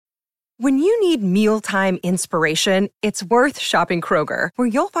When you need mealtime inspiration, it's worth shopping Kroger, where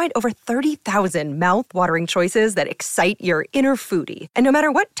you'll find over 30,000 mouth-watering choices that excite your inner foodie. And no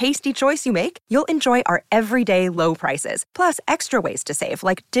matter what tasty choice you make, you'll enjoy our everyday low prices, plus extra ways to save,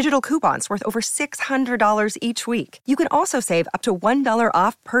 like digital coupons worth over $600 each week. You can also save up to $1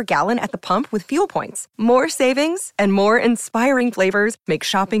 off per gallon at the pump with fuel points. More savings and more inspiring flavors make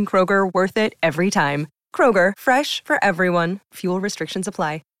shopping Kroger worth it every time. Kroger, fresh for everyone. Fuel restrictions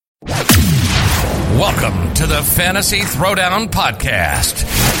apply. Welcome to the Fantasy Throwdown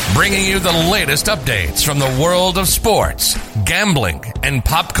Podcast, bringing you the latest updates from the world of sports, gambling, and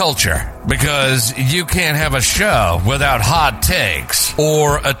pop culture. Because you can't have a show without hot takes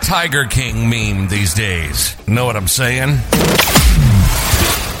or a Tiger King meme these days. Know what I'm saying?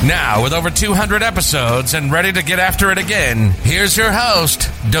 Now, with over 200 episodes and ready to get after it again, here's your host,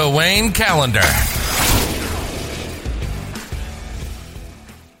 Dwayne Callender.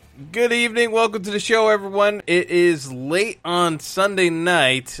 Good evening. Welcome to the show, everyone. It is late on Sunday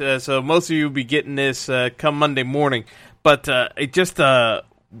night, so most of you will be getting this come Monday morning. But it's just a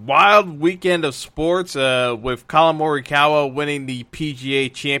wild weekend of sports with Collin Morikawa winning the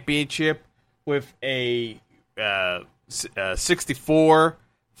PGA Championship with a 64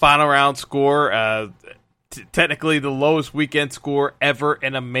 final round score. Technically the lowest weekend score ever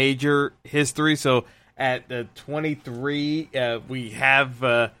in a major history. So at 23, we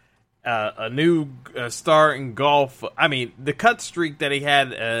have... a new star in golf. I mean, the cut streak that he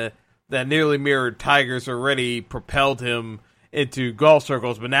had that nearly mirrored Tiger's already propelled him into golf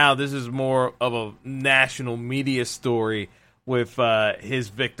circles, but now this is more of a national media story with his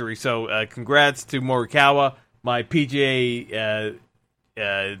victory. So congrats to Morikawa. My PGA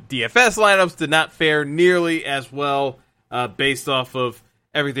DFS lineups did not fare nearly as well based off of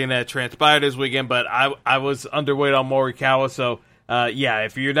everything that transpired this weekend, but I was underweight on Morikawa, so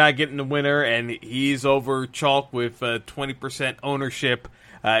if you're not getting the winner and he's over chalk with 20% ownership,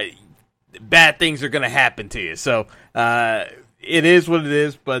 bad things are going to happen to you. So it is what it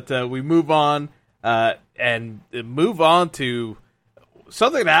is, but we move on and move on to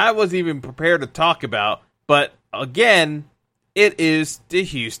something that I wasn't even prepared to talk about. But again, it is the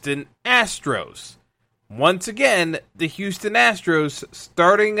Houston Astros. Once again, the Houston Astros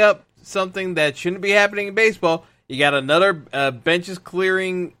starting up something that shouldn't be happening in baseball. You got another benches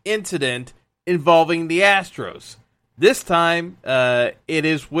clearing incident involving the Astros. This time, it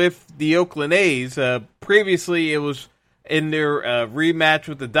is with the Oakland A's. Previously, it was in their rematch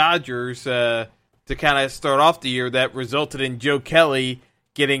with the Dodgers to kind of start off the year that resulted in Joe Kelly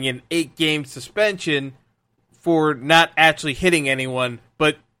getting an 8-game suspension for not actually hitting anyone,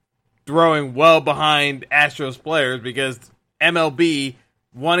 but throwing well behind Astros players because MLB,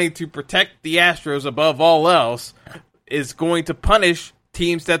 wanting to protect the Astros above all else, is going to punish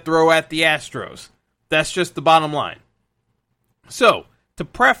teams that throw at the Astros. That's just the bottom line. So, to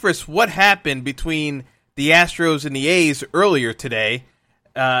preface what happened between the Astros and the A's earlier today,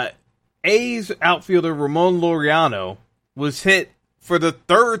 A's outfielder Ramon Laureano was hit for the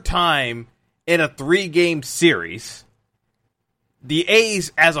third time in a 3-game series. The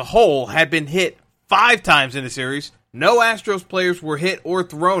A's as a whole had been hit 5 times in the series. No Astros players were hit or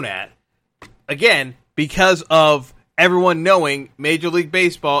thrown at. Again, because of everyone knowing Major League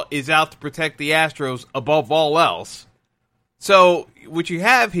Baseball is out to protect the Astros above all else. So, what you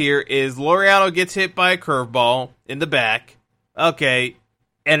have here is Laureano gets hit by a curveball in the back. Okay,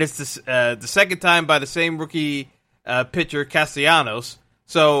 and it's the second time by the same rookie pitcher, Castellanos.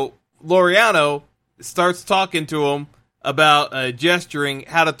 So, Laureano starts talking to him about gesturing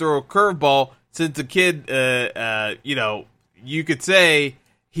how to throw a curveball. Since the kid, you could say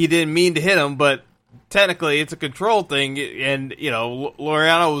he didn't mean to hit him, but technically it's a control thing, and,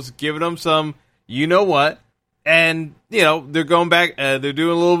 Laureano was giving him some you-know-what, and, they're going back, they're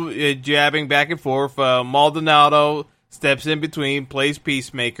doing a little jabbing back and forth. Maldonado steps in between, plays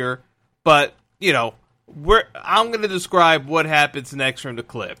peacemaker, but, I'm going to describe what happens next from the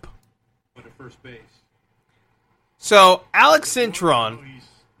clip. At first base. So, Alex Cintron...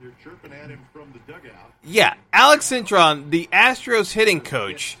 They're chirping at him from the dugout. Yeah, Alex Cintron, the Astros hitting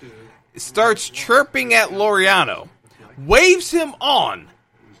coach, starts chirping at Laureano, waves him on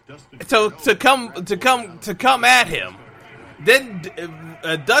to come at him. Then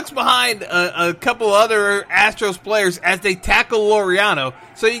ducks behind a couple other Astros players as they tackle Laureano.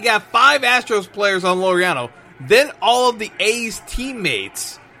 So you got 5 Astros players on Laureano. Then all of the A's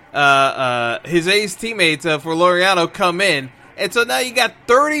teammates, his A's teammates for Laureano come in. And so now you got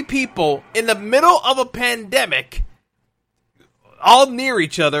 30 people in the middle of a pandemic all near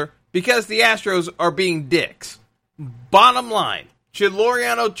each other because the Astros are being dicks. Bottom line, should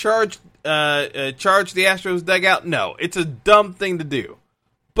Laureano charge charge the Astros dugout? No, it's a dumb thing to do.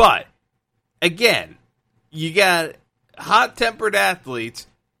 But, again, you got hot-tempered athletes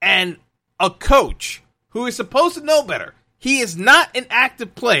and a coach who is supposed to know better. He is not an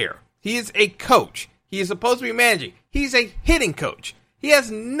active player. He is a coach. He is supposed to be managing. He's a hitting coach. He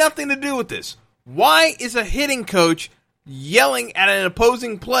has nothing to do with this. Why is a hitting coach yelling at an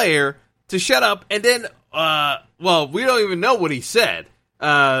opposing player to shut up? And then, we don't even know what he said.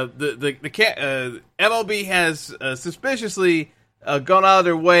 MLB has suspiciously gone out of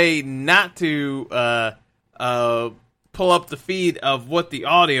their way not to pull up the feed of what the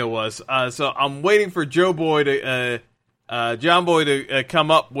audio was. So I'm waiting for John Boy to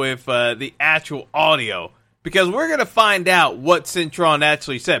come up with the actual audio, because we're going to find out what Cintron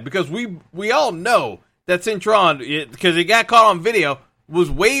actually said, because we all know that Cintron, because he got caught on video,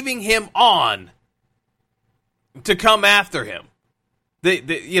 was waving him on to come after him.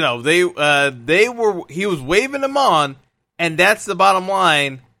 He was waving them on, and that's the bottom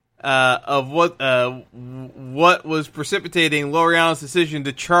line of what was precipitating Laureano's decision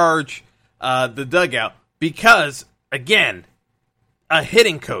to charge the dugout, because, again, a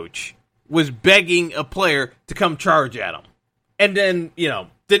hitting coach was begging a player to come charge at him, and then,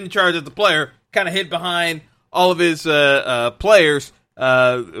 didn't charge at the player, kind of hid behind all of his players,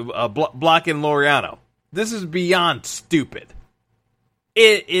 blocking Laureano. This is beyond stupid.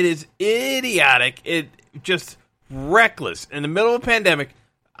 It is idiotic. It just reckless. In the middle of a pandemic,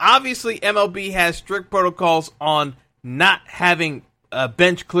 obviously MLB has strict protocols on not having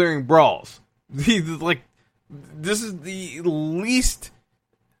bench clearing brawls. This is the least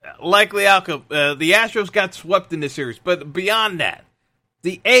likely outcome. The Astros got swept in this series, but beyond that,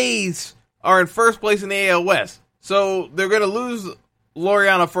 the A's are in first place in the AL West, so they're going to lose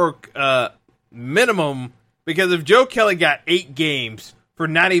Laureano for minimum, because if Joe Kelly got 8 games for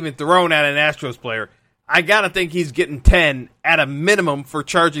not even throwing at an Astros player, I got to think he's getting 10 at a minimum for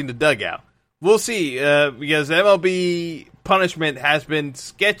charging the dugout. We'll see, because MLB punishment has been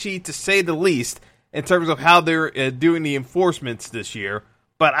sketchy, to say the least, in terms of how they're doing the enforcements this year.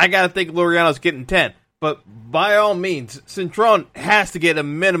 But I got to think Laureano's getting 10. But by all means, Cintron has to get a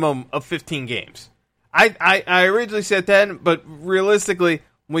minimum of 15 games. I originally said 10, but realistically,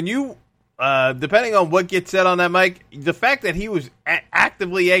 when you, depending on what gets said on that mic, the fact that he was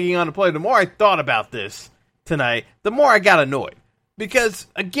actively egging on the play, the more I thought about this tonight, the more I got annoyed. Because,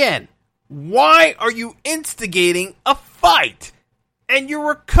 again, why are you instigating a fight? And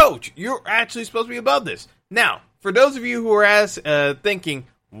you're a coach. You're actually supposed to be above this. Now, for those of you who are thinking,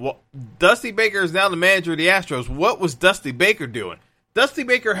 Dusty Baker is now the manager of the Astros, what was Dusty Baker doing? Dusty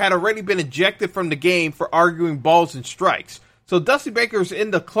Baker had already been ejected from the game for arguing balls and strikes. So Dusty Baker's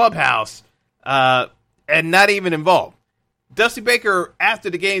in the clubhouse and not even involved. Dusty Baker, after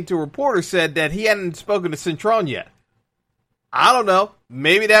the game to reporters, said that he hadn't spoken to Cintron yet. I don't know.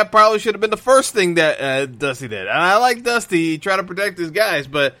 Maybe that probably should have been the first thing that Dusty did. And I like Dusty, trying to protect his guys,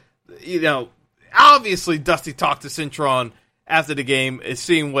 but, obviously Dusty talked to Cintron after the game,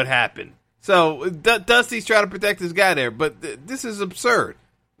 seeing what happened. So Dusty's trying to protect his guy there, but this is absurd.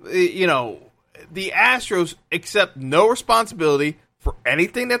 The Astros accept no responsibility for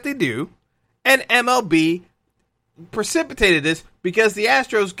anything that they do, and MLB precipitated this because the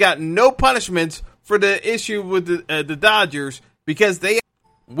Astros got no punishments for the issue with the Dodgers, because they,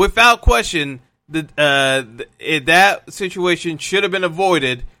 without question, that situation should have been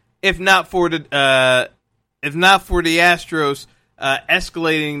avoided if not for the Astros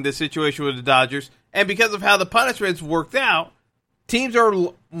escalating the situation with the Dodgers, and because of how the punishments worked out, teams are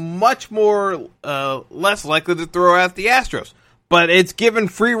much more less likely to throw at the Astros. But it's given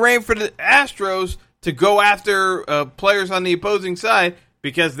free reign for the Astros to go after players on the opposing side,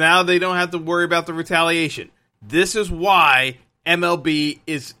 because now they don't have to worry about the retaliation. This is why MLB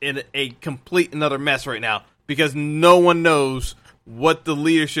is in a complete another mess right now, because no one knows what the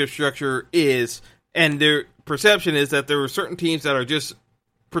leadership structure is, and their perception is that there are certain teams that are just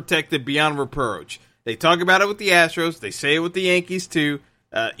protected beyond reproach. They talk about it with the Astros, they say it with the Yankees too.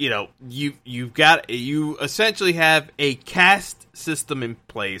 You essentially have a caste system in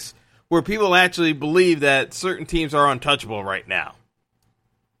place where people actually believe that certain teams are untouchable right now.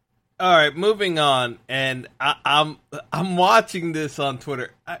 All right, moving on, and I'm watching this on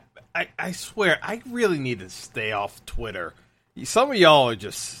Twitter. I swear, I really need to stay off Twitter. Some of y'all are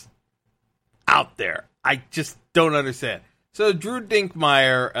just out there. I just don't understand. So Drew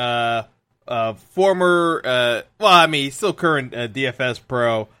Dinkmeyer, former, he's still current DFS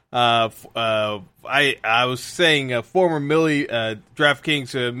pro. I was saying a former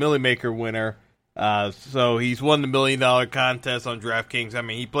DraftKings Millie Maker winner. So he's won the $1 million contest on DraftKings. I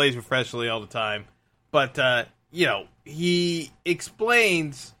mean, he plays professionally all the time. But, he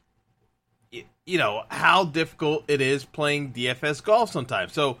explains, how difficult it is playing DFS golf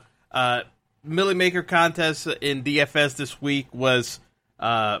sometimes. So, Millie Maker contest in DFS this week was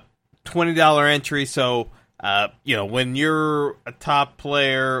 $20 entry. So, when you're a top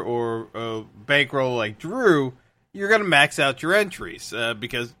player or a bankroll like Drew, you're going to max out your entries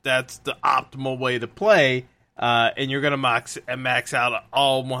because that's the optimal way to play, and you're going to max out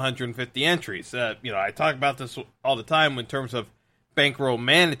all 150 entries. I talk about this all the time in terms of bankroll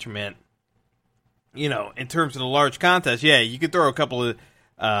management. In terms of the large contest, you could throw a couple of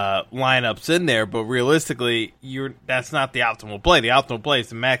lineups in there, but realistically, that's not the optimal play. The optimal play is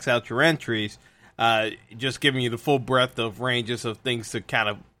to max out your entries, just giving you the full breadth of ranges of things to kind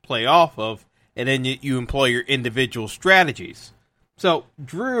of play off of. And then you employ your individual strategies. So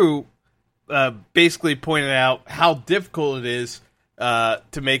Drew basically pointed out how difficult it is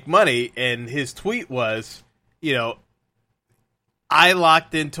to make money, and his tweet was, I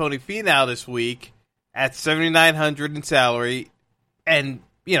locked in Tony Finau this week at $7,900 in salary, and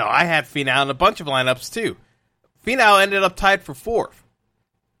I had Finau in a bunch of lineups too. Finau ended up tied for fourth,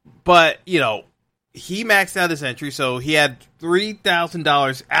 but he maxed out his entry, so he had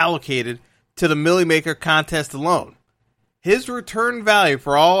 $3,000 allocated to the Millie Maker contest alone. His return value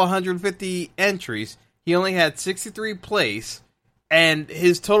for all 150 entries, he only had 63 place, and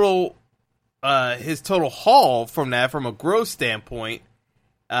his total haul from that, from a gross standpoint,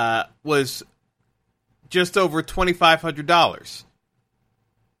 was just over $2,500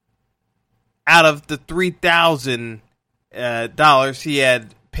 out of the $3,000 he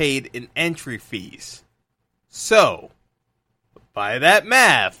had paid in entry fees. So, by that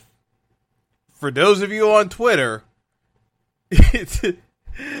math, for those of you on Twitter, like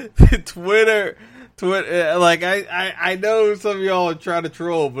I know some of y'all are trying to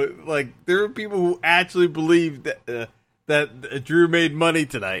troll, but like there are people who actually believe that Drew made money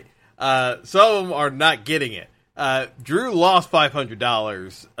tonight. Some of them are not getting it. Drew lost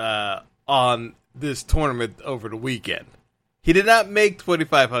 $500 on this tournament over the weekend. He did not make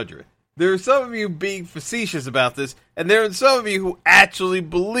 $2,500. There are some of you being facetious about this, and there are some of you who actually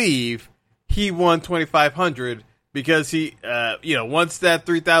believe he won $2,500 because he, once that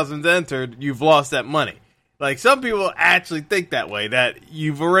 $3,000 entered, you've lost that money. Like, some people actually think that way, that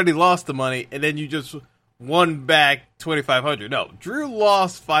you've already lost the money and then you just won back $2,500. No, Drew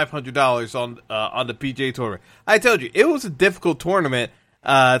lost $500 on the PGA Tournament. I told you, it was a difficult tournament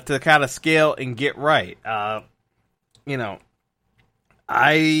to kind of scale and get right. Like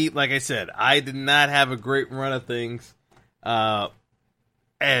I said, I did not have a great run of things.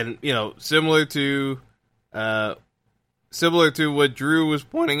 And, similar to what Drew was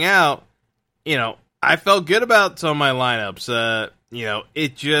pointing out, I felt good about some of my lineups.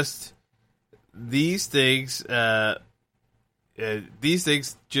 It just, these things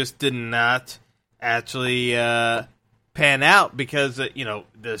just did not actually pan out because,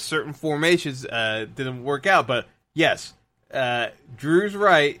 the certain formations didn't work out. But yes, Drew's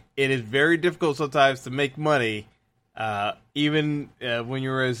right. It is very difficult sometimes to make money. Even when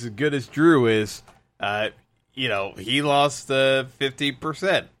you're as good as Drew is, he lost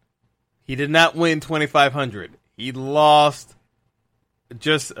 50%. He did not win $2,500. He lost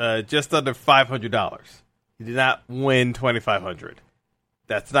just under $500. He did not win $2,500.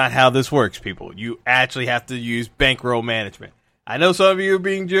 That's not how this works, people. You actually have to use bankroll management. I know some of you are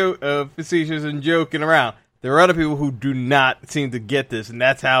being facetious and joking around. There are other people who do not seem to get this, and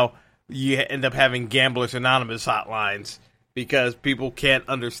that's how you end up having Gamblers Anonymous hotlines, because people can't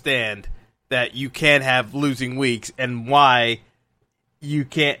understand that you can have losing weeks and why you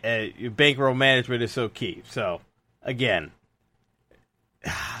can't. Bankroll management is so key. So, again,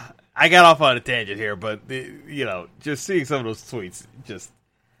 I got off on a tangent here, but just seeing some of those tweets,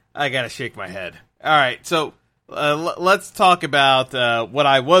 I gotta shake my head. All right, so let's talk about what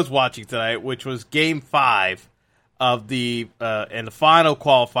I was watching tonight, which was Game 5 of the and the final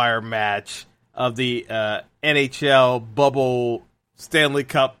qualifier match of the NHL Bubble Stanley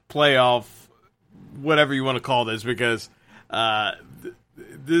Cup playoff, whatever you want to call this, because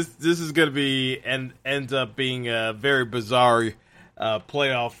this is going to be and ends up being a very bizarre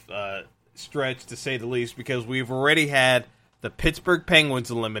playoff stretch, to say the least, because we've already had the Pittsburgh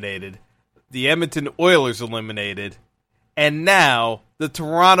Penguins eliminated, the Edmonton Oilers eliminated, and now the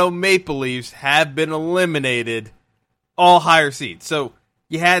Toronto Maple Leafs have been eliminated, all higher seeds. So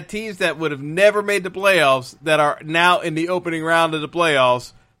you had teams that would have never made the playoffs that are now in the opening round of the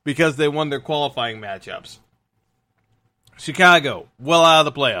playoffs because they won their qualifying matchups. Chicago, well out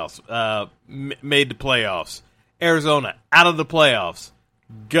of the playoffs, made the playoffs. Arizona, out of the playoffs,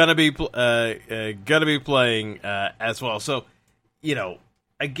 gonna be playing as well. So,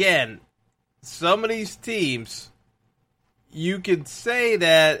 again, some of these teams, you could say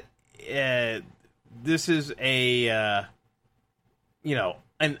that this is an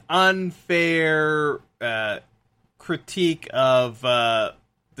unfair critique of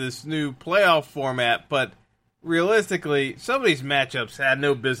this new playoff format, but realistically, some of these matchups had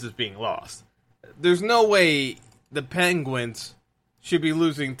no business being lost. There's no way the Penguins should be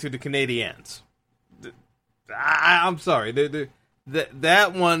losing to the Canadiens. I'm sorry.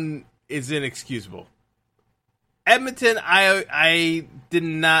 That one is inexcusable. Edmonton, I did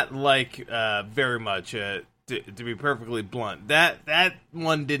not like very much, to be perfectly blunt. That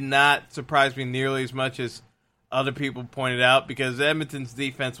one did not surprise me nearly as much as other people pointed out, because Edmonton's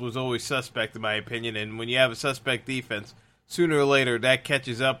defense was always suspect, in my opinion, and when you have a suspect defense, sooner or later that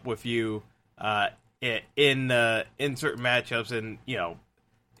catches up with you in certain matchups, and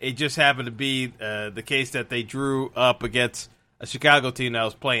it just happened to be the case that they drew up against a Chicago team that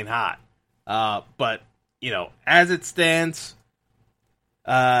was playing hot. But as it stands,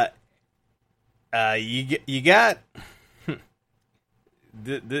 you got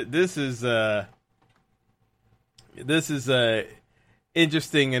this is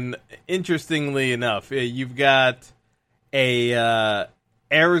interesting, and interestingly enough, you've got a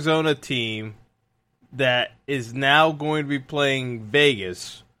Arizona team that is now going to be playing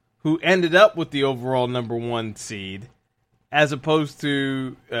Vegas, who ended up with the overall number 1 seed, as opposed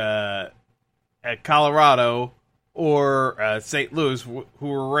to Colorado or St. Louis, who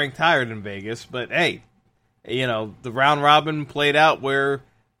were ranked higher than Vegas. But hey, the round robin played out where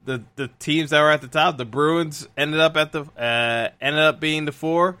the teams that were at the top, the Bruins ended up being the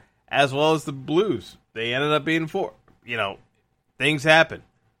 4, as well as the Blues. They ended up being 4. Things happen.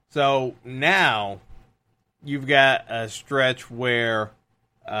 So now you've got a stretch where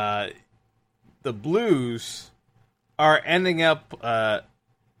the Blues are ending up.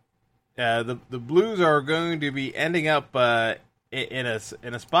 The Blues are going to be ending up in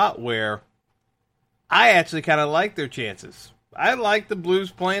a spot where I actually kind of like their chances. I like the Blues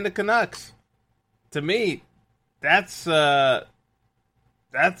playing the Canucks. To me, that's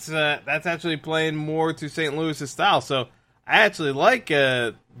actually playing more to St. Louis's style. So I actually like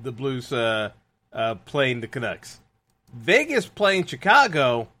the Blues playing the Canucks. Vegas playing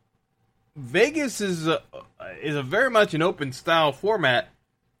Chicago. Vegas is a very much an open style format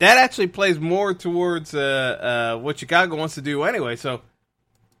that actually plays more towards what Chicago wants to do anyway. So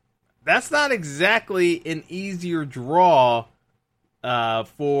that's not exactly an easier draw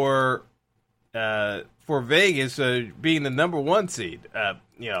for Vegas being the number 1 seed.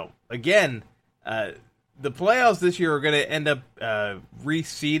 Again, the playoffs this year are going to end up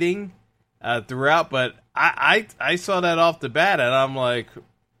reseeding throughout, but I saw that off the bat, and I'm like,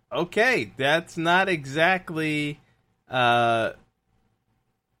 okay, that's not exactly the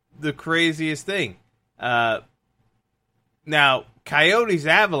craziest thing. Now, Coyotes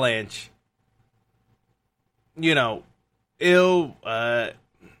Avalanche, I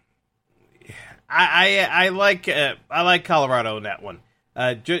like Colorado in that one.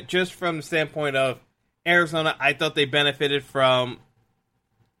 Just from the standpoint of Arizona, I thought they benefited from,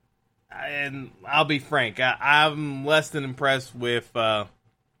 and I'll be frank, I'm less than impressed with.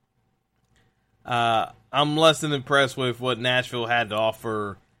 I'm less than impressed with what Nashville had to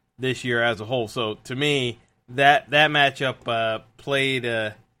offer this year as a whole. So to me, that matchup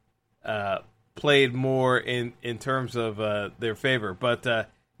played more in terms of their favor. But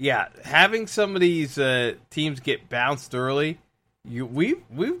yeah, having some of these teams get bounced early,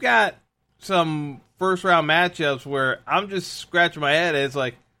 we've got some first round matchups where I'm just scratching my head. It's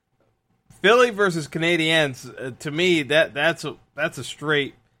like Philly versus Canadiens. To me, that's a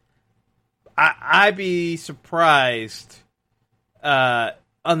straight. I'd be surprised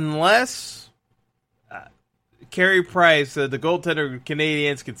unless Carey Price, the goaltender of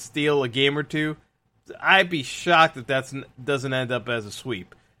Canadiens, could steal a game or two. I'd be shocked if that doesn't end up as a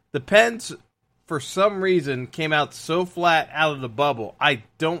sweep. The Pens, for some reason, came out so flat out of the bubble. I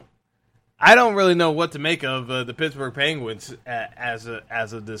don't really know what to make of the Pittsburgh Penguins as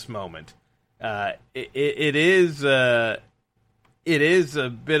of this moment. It is a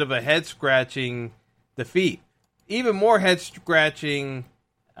bit of a head scratching defeat. Even more head scratching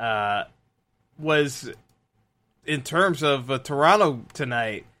was in terms of Toronto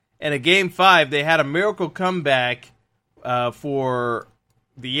tonight. And in Game 5, they had a miracle comeback for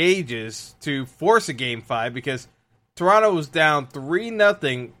the ages to force a Game 5 because Toronto was down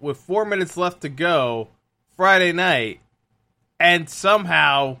 3-0 with 4 minutes left to go Friday night, and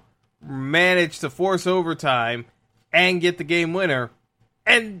somehow manage to force overtime and get the game winner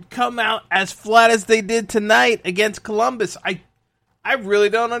and come out as flat as they did tonight against Columbus. I really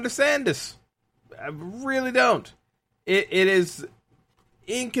don't understand this. I really don't. It is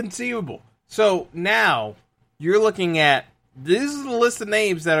inconceivable. So now you're looking at, this is the list of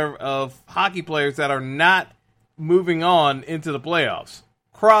names that are of hockey players that are not moving on into the playoffs.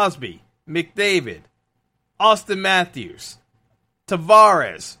 Crosby, McDavid, Austin Matthews,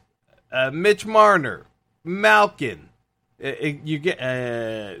 Tavares, Mitch Marner, Malkin. You get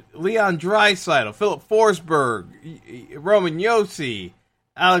Leon Draisaitl, Philip Forsberg, Roman Josi,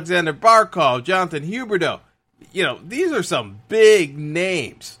 Alexander Barkov, Jonathan Huberdeau. These are some big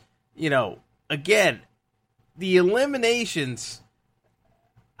names. Again, the eliminations.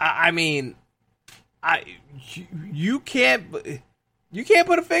 You can't put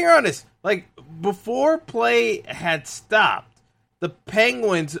a finger on this. Like, before play had stopped, the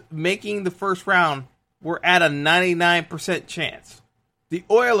Penguins making the first round were at a 99% chance. The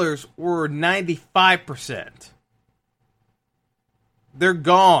Oilers were 95%. They're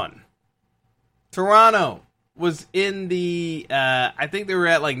gone. Toronto was in the, I think they were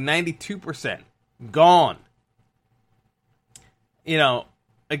at like 92%. Gone.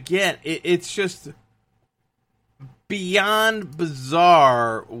 Again, it's just beyond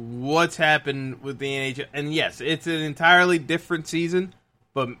bizarre what's happened with the NHL. And yes, it's an entirely different season.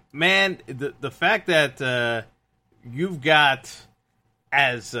 But man, the fact that you've got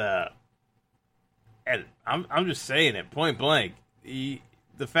and I'm just saying it point blank, the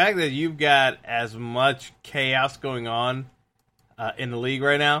fact that you've got as much chaos going on in the league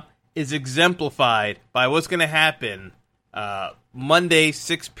right now is exemplified by what's going to happen Monday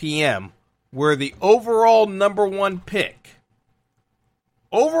 6 p.m. where the overall number one pick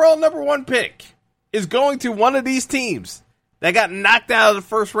is going to one of these teams that got knocked out of the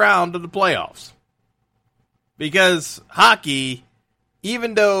first round of the playoffs. Because hockey,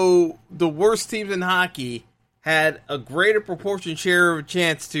 even though the worst teams in hockey had a greater proportion share of a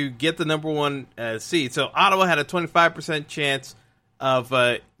chance to get the number one seed. So Ottawa had a 25% chance of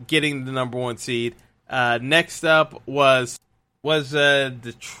getting the number one seed. Next up was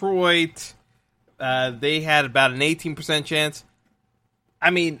Detroit. They had about an 18% chance.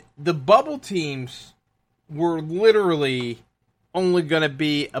 The bubble teams were literally only going to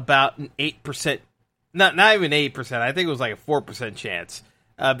be about an 8%, not even 8%. I think it was like a 4% chance.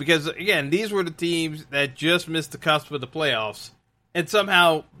 Because, again, these were the teams that just missed the cusp of the playoffs. And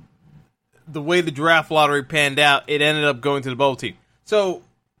somehow, the way the draft lottery panned out, it ended up going to the bubble team. So,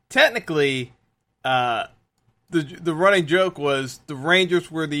 technically, the running joke was the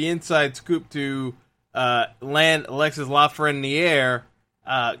Rangers were the inside scoop to land Alexis Lafreniere in the air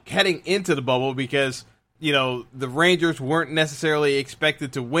heading into the bubble because, the Rangers weren't necessarily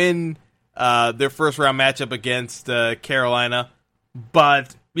expected to win their first-round matchup against Carolina.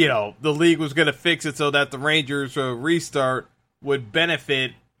 But, the league was going to fix it so that the Rangers' restart would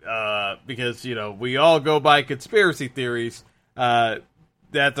benefit because, we all go by conspiracy theories that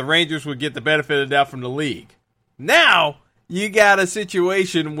the Rangers would get the benefit of the doubt from the league. Now, you got a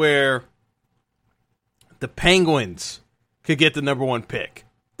situation where the Penguins could get the number one pick.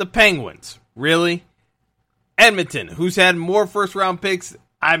 The Penguins. Really? Edmonton, who's had more first-round picks.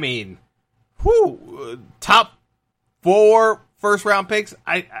 Top 4 first-round picks.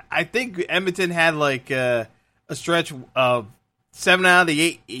 I think Edmonton had like a stretch of 7 out of the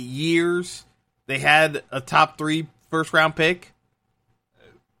 8 years they had a top 3 first-round pick.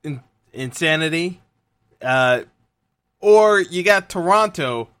 Insanity. Or you got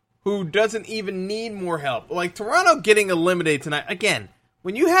Toronto, who doesn't even need more help. Like, Toronto getting eliminated tonight. Again,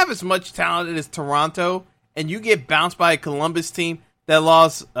 when you have as much talent as Toronto, and you get bounced by a Columbus team that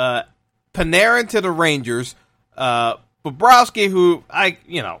lost Panarin to the Rangers, Bobrovsky, who I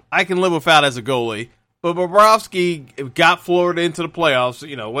can live without as a goalie, but Bobrovsky got Florida into the playoffs.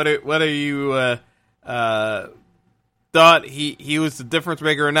 Whether you thought he was the difference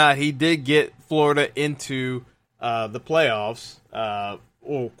maker or not, he did get Florida into the playoffs,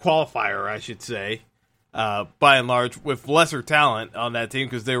 or qualifier, I should say, by and large, with lesser talent on that team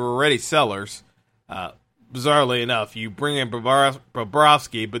because they were already sellers. Bizarrely enough, you bring in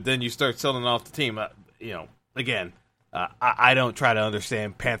Bobrovsky, but then you start selling off the team. Again, I don't try to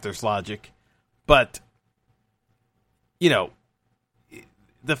understand Panthers logic, but the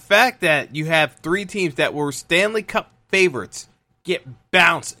fact that you have 3 teams that were Stanley Cup favorites get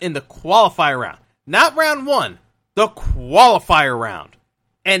bounced in the qualifier round, not round 1, the qualifier round,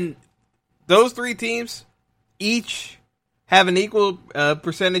 and those 3 teams each have an equal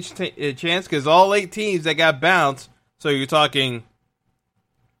percentage chance because all 8 teams that got bounced So you're talking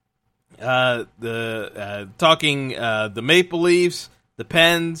the Maple Leafs, the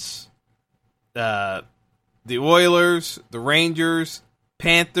Pens, the Oilers, the Rangers,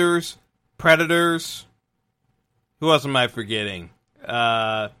 Panthers, Predators. Who else am I forgetting?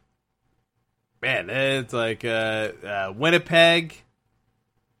 Man, it's like Winnipeg.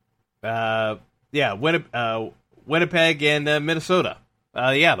 Winnipeg and Minnesota.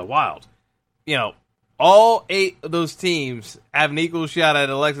 The Wild. You know, all 8 of those teams have an equal shot at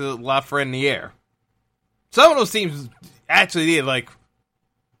Alexis Lafreniere. Some of those teams actually did. Like,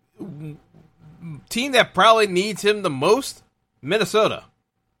 team that probably needs him the most, Minnesota.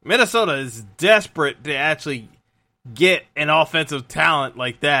 Minnesota is desperate to actually get an offensive talent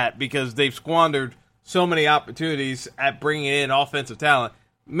like that because they've squandered so many opportunities at bringing in offensive talent.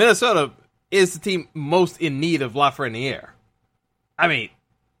 Minnesota is the team most in need of Lafreniere. I mean,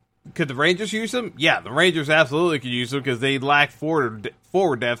 could the Rangers use him? Yeah, the Rangers absolutely could use him because they lack forward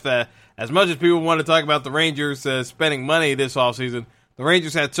depth. As much as people want to talk about the Rangers spending money this offseason, the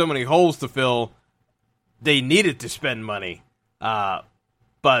Rangers had so many holes to fill, they needed to spend money. In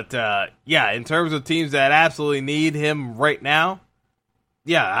terms of teams that absolutely need him right now,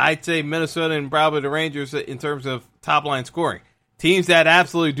 I'd say Minnesota and probably the Rangers in terms of top-line scoring. Teams that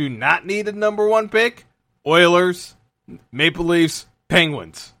absolutely do not need a number 1 pick, Oilers, Maple Leafs,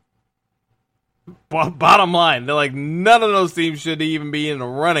 Penguins. Bottom line, they're like, none of those teams should even be in the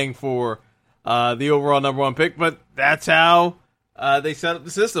running for the overall number 1 pick, but that's how they set up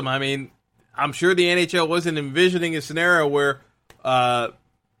the system. I mean, I'm sure the NHL wasn't envisioning a scenario where 2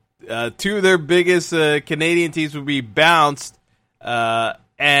 of their biggest Canadian teams would be bounced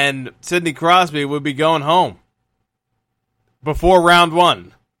and Sidney Crosby would be going home before round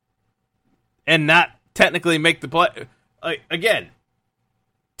 1 and not technically make the play. Again,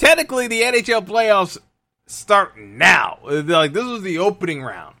 technically the NHL playoffs start now. Like, this was the opening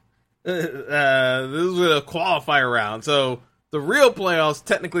round. This was a qualifier round. So the real playoffs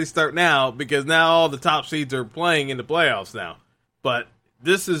technically start now because now all the top seeds are playing in the playoffs now. But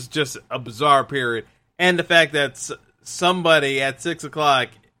this is just a bizarre period. And the fact that somebody at 6 o'clock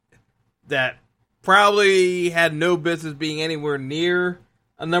that probably had no business being anywhere near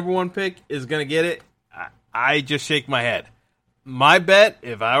a number 1 pick is going to get it, I just shake my head. My bet,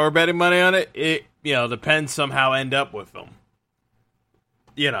 if I were betting money on it, the Pens somehow end up with them.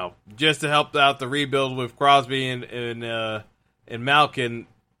 Just to help out the rebuild with Crosby and Malkin,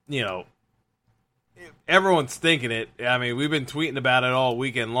 everyone's thinking it. I mean, we've been tweeting about it all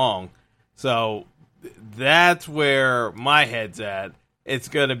weekend long. So that's where my head's at. It's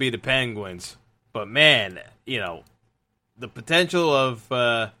going to be the Penguins. But, man, the potential of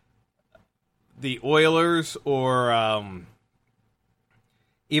the Oilers or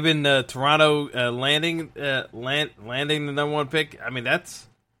even Toronto landing the number 1 pick, I mean, that's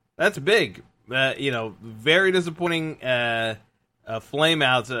big. Very disappointing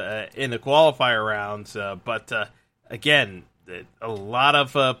flameouts in the qualifier rounds. But again, a lot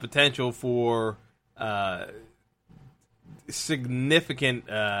of potential for significant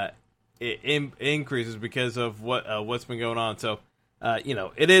increases because of what's been going on. So,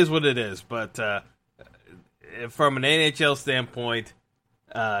 it is what it is. But from an NHL standpoint,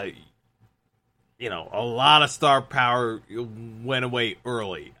 a lot of star power went away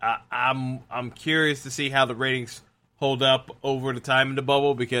early. I'm curious to see how the ratings hold up over the time in the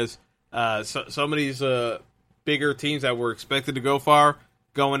bubble because some of these bigger teams that were expected to go far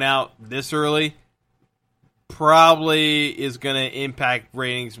going out this early probably is going to impact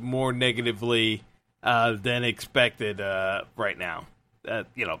ratings more negatively than expected right now.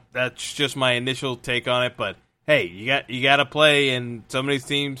 That's just my initial take on it. But hey, you got to play, and some of these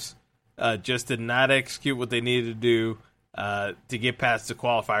teams just did not execute what they needed to do to get past the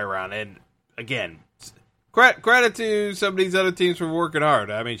qualifier round. And again, credit to some of these other teams for working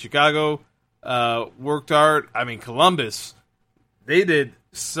hard. I mean, Chicago worked hard. I mean, Columbus, they did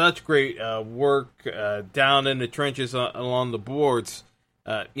such great work down in the trenches along the boards.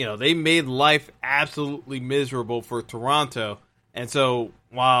 They made life absolutely miserable for Toronto. And so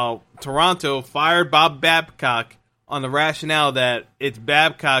while Toronto fired Bob Babcock on the rationale that it's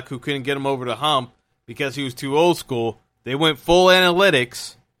Babcock who couldn't get him over the hump because he was too old school, they went full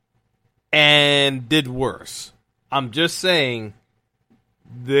analytics and did worse. I'm just saying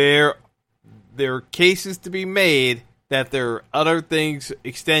there are cases to be made that there are other things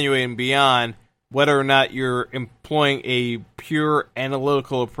extenuating beyond whether or not you're employing a pure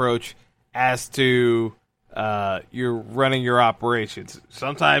analytical approach as to you're running your operations.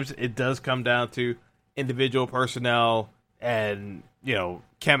 Sometimes it does come down to individual personnel and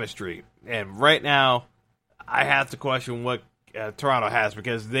chemistry. And right now, I have to question what Toronto has,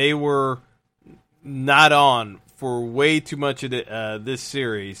 because they were not on for way too much of this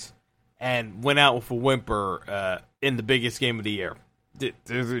series and went out with a whimper in the biggest game of the year.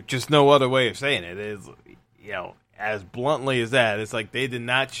 There's just no other way of saying it. It's, as bluntly as that, it's like they did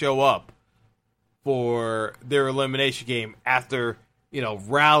not show up for their elimination game after,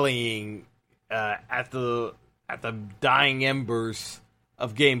 rallying at the dying embers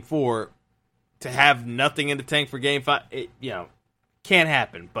of Game 4 to have nothing in the tank for Game 5. It, can't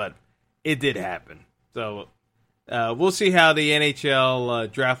happen, but it did happen. So we'll see how the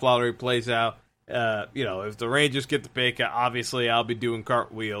NHL draft lottery plays out. If the Rangers get the pick, obviously I'll be doing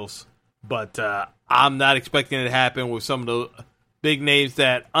cartwheels, but I'm not expecting it to happen with some of the big names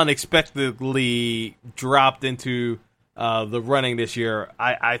that unexpectedly dropped into the running this year.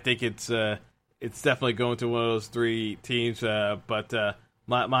 I think it's definitely going to one of those three teams, but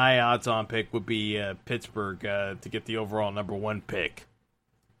my odds-on pick would be Pittsburgh to get the overall number 1 pick.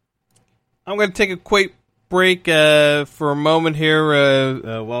 I'm going to take a quick break for a moment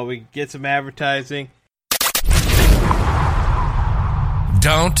here while we get some advertising.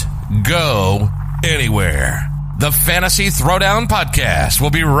 Don't go anywhere. The Fantasy Throwdown Podcast will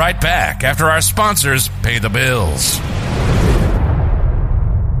be right back after our sponsors pay the bills.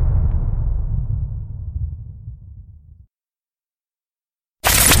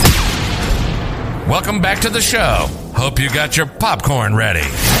 Welcome back to the show. Hope you got your popcorn ready.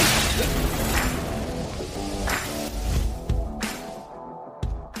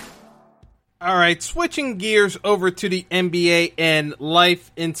 All right, switching gears over to the NBA and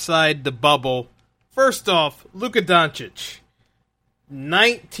life inside the bubble. First off, Luka Doncic.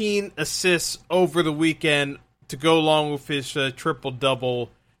 19 assists over the weekend to go along with his triple-double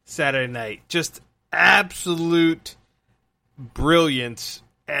Saturday night. Just absolute brilliance.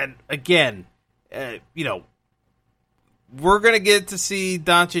 And again, we're going to get to see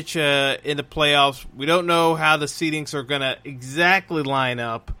Doncic in the playoffs. We don't know how the seedings are going to exactly line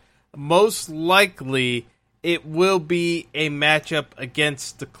up. Most likely, it will be a matchup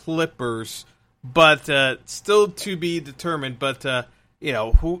against the Clippers, but still to be determined. But,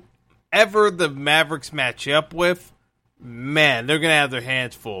 whoever the Mavericks match up with, man, they're going to have their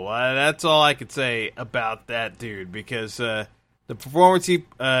hands full. That's all I could say about that dude, because the performance he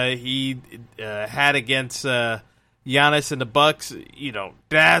had against Giannis and the Bucks,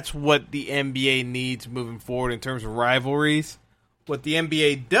 that's what the NBA needs moving forward in terms of rivalries. What the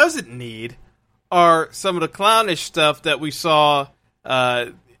NBA doesn't need are some of the clownish stuff that we saw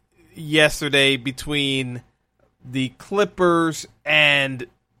yesterday between the Clippers and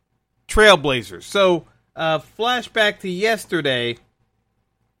Trailblazers. So, flashback to yesterday,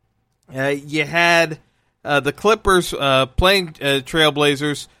 you had the Clippers playing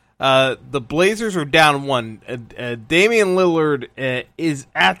Trailblazers. The Blazers are down 1. Damian Lillard is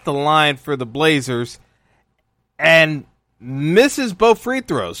at the line for the Blazers and misses both free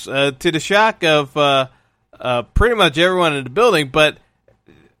throws to the shock of pretty much everyone in the building. But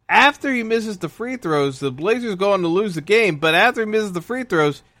after he misses the free throws, the Blazers go on to lose the game. But after he misses the free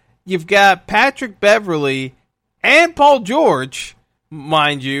throws, you've got Patrick Beverley and Paul George,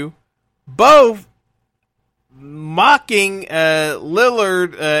 mind you, both mocking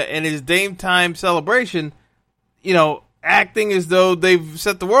Lillard and his Dame Time celebration, acting as though they've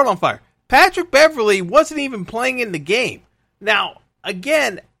set the world on fire. Patrick Beverley wasn't even playing in the game. Now,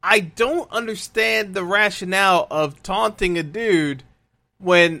 again, I don't understand the rationale of taunting a dude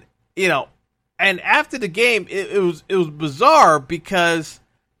when, and after the game, it was bizarre because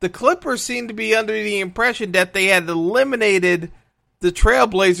the Clippers seemed to be under the impression that they had eliminated the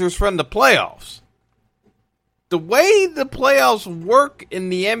Trailblazers from the playoffs. The way the playoffs work in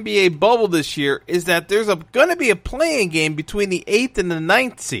the NBA bubble this year is that there's going to be a playing game between the 8th and the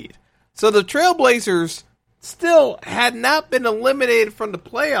 9th seed. So the Trailblazers still had not been eliminated from the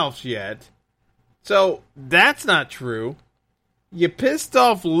playoffs yet. So that's not true. You pissed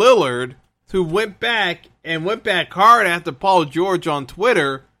off Lillard, who went back hard after Paul George on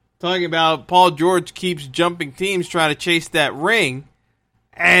Twitter, talking about Paul George keeps jumping teams trying to chase that ring,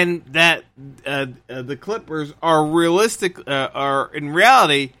 and that the Clippers are are in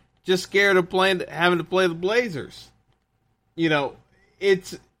reality just scared of having to play the Blazers.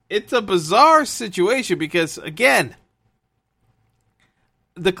 It's a bizarre situation because, again,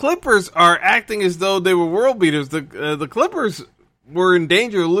 the Clippers are acting as though they were world beaters. The Clippers were in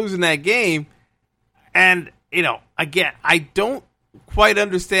danger of losing that game. And, again, I don't quite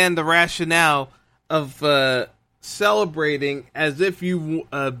understand the rationale of celebrating as if you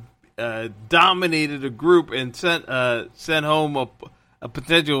dominated a group and sent home a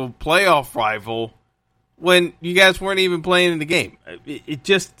potential playoff rival when you guys weren't even playing in the game. It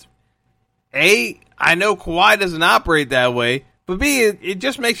just, A, I know Kawhi doesn't operate that way, but B, it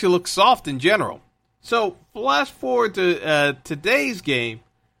just makes you look soft in general. So, flash forward to today's game.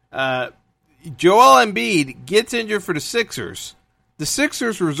 Joel Embiid gets injured for the Sixers. The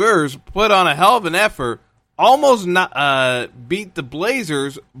Sixers reserves put on a hell of an effort, almost beat the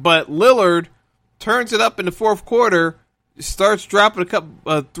Blazers, but Lillard turns it up in the fourth quarter, starts dropping a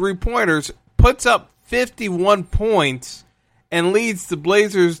couple three-pointers, puts up 51 points, and leads the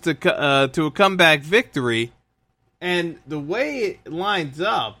Blazers to a comeback victory. And the way it lines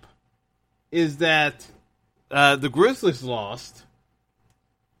up is that the Grizzlies lost,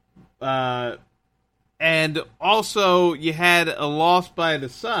 and also you had a loss by the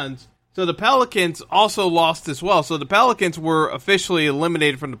Suns. So the Pelicans also lost as well. So the Pelicans were officially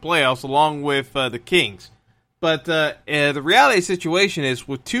eliminated from the playoffs along with the Kings. But the reality of the situation is,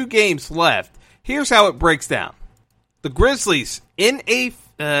 with 2 games left, here's how it breaks down. The Grizzlies in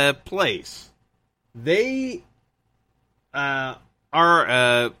 8th place. They are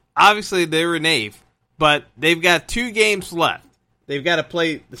obviously they're in 8th, but they've got 2 games left. They've got to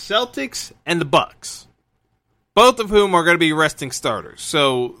play the Celtics and the Bucks, both of whom are going to be resting starters.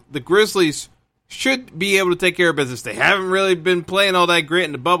 So the Grizzlies should be able to take care of business. They haven't really been playing all that great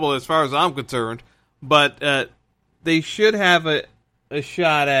in the bubble as far as I'm concerned, but they should have a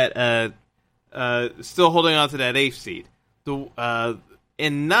shot at still holding on to that 8th seed.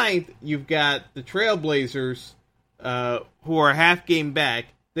 In 9th, you've got the Trailblazers, who are half game back.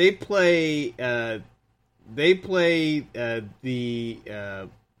 They play the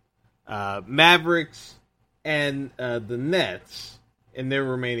Mavericks and the Nets in their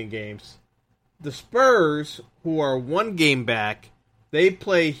remaining games. The Spurs, who are 1 game back, they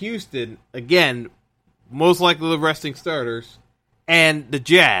play Houston, again, most likely the resting starters, and the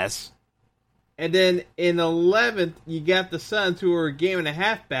Jazz. And then in 11th, you got the Suns, who are a game and a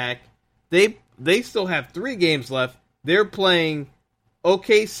half back. They still have 3 games left. They're playing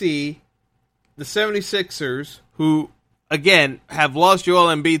OKC, the 76ers, who, again, have lost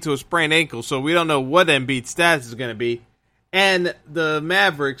Joel Embiid to a sprained ankle, so we don't know what Embiid's status is going to be, and the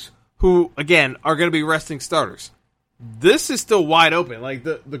Mavericks, who, again, are going to be resting starters. This is still wide open. Like,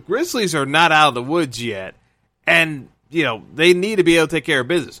 the Grizzlies are not out of the woods yet, and, they need to be able to take care of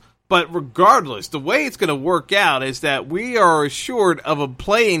business. But regardless, the way it's going to work out is that we are assured of a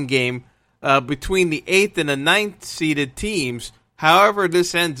play-in game between the 8th and the 9th seeded teams, however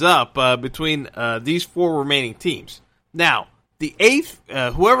this ends up between these 4 remaining teams. Now, the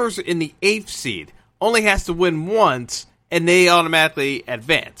 8th, whoever's in the 8th seed only has to win once, and they automatically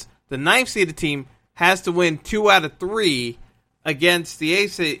advance. The 9th seeded team has to win 2 out of 3 against the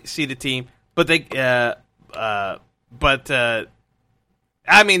 8th seeded team, but not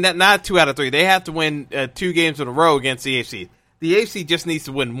 2 out of 3. They have to win 2 games in a row against the 8th seed. The 8th seed just needs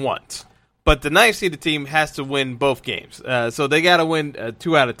to win once. But the 9th seeded team has to win both games. So they got to win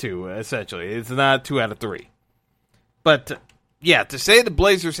 2 out of 2, essentially. It's not 2 out of 3. But, to say the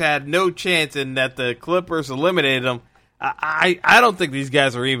Blazers had no chance and that the Clippers eliminated them, I don't think these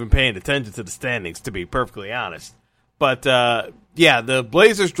guys are even paying attention to the standings, to be perfectly honest. But, the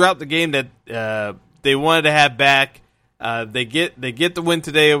Blazers dropped the game that they wanted to have back. They get the win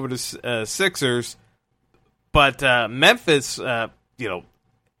today over the Sixers. But Memphis,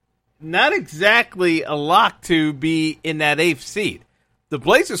 not exactly a lock to be in that 8th seed. The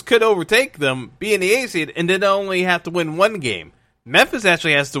Blazers could overtake them, be in the 8th seed, and then only have to win 1 game. Memphis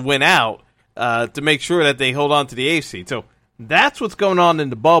actually has to win out to make sure that they hold on to the 8th seed. So that's what's going on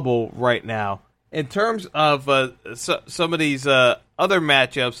in the bubble right now. In terms of some of these other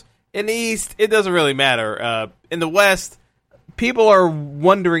matchups, in the East, it doesn't really matter. In the West, people are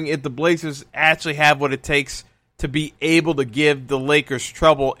wondering if the Blazers actually have what it takes to be able to give the Lakers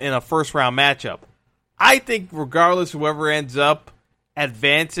trouble in a first-round matchup. I think regardless, whoever ends up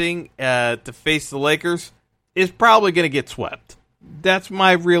advancing to face the Lakers is probably going to get swept. That's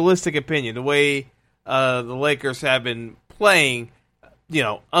my realistic opinion. The way the Lakers have been playing,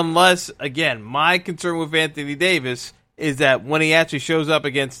 unless, again, my concern with Anthony Davis is that when he actually shows up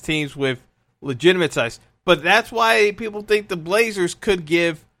against teams with legitimate size. But that's why people think the Blazers could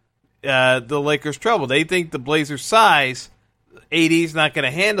give the Lakers trouble. They think the Blazers' size, AD is not going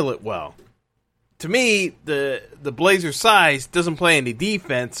to handle it well. To me, the Blazers' size doesn't play any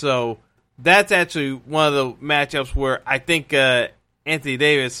defense, so that's actually one of the matchups where I think Anthony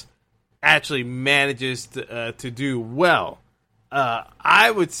Davis actually manages to do well. I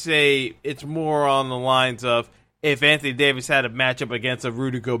would say it's more on the lines of if Anthony Davis had a matchup against a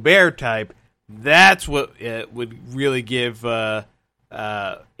Rudy Gobert type, that's what would really give AD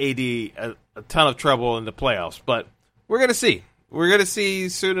a ton of trouble in the playoffs. But we're going to see. We're going to see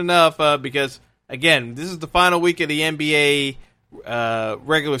soon enough because, again, this is the final week of the NBA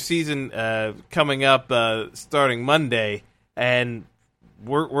regular season coming up starting Monday, and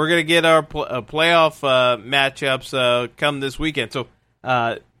we're going to get our playoff matchups come this weekend. So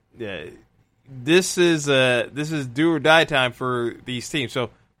this is do or die time for these teams. So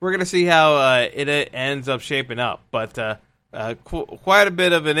we're going to see how it ends up shaping up. But quite a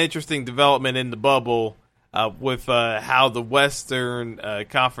bit of an interesting development in the bubble with how the Western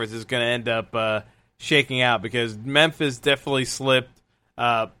Conference is going to end up shaking out, because Memphis definitely slipped.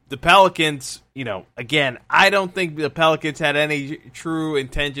 The Pelicans, again, I don't think the Pelicans had any true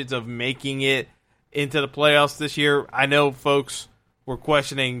intentions of making it into the playoffs this year. I know folks were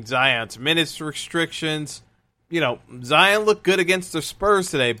questioning Zion's minutes restrictions. Zion looked good against the Spurs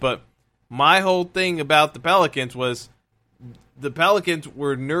today, but my whole thing about the Pelicans was the Pelicans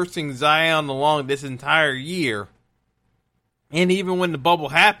were nursing Zion along this entire year, and even when the bubble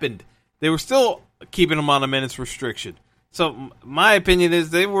happened, they were still keeping him on a minutes restriction. So my opinion is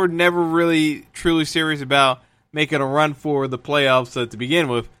they were never really truly serious about making a run for the playoffs to begin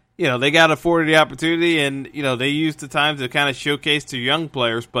with. They got afforded the opportunity, and they used the time to kind of showcase their young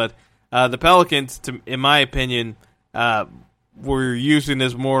players. But the Pelicans, in my opinion, were using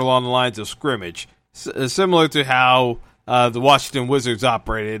this more along the lines of scrimmage, similar to how the Washington Wizards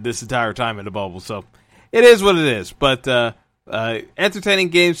operated this entire time in the bubble. So it is what it is. But entertaining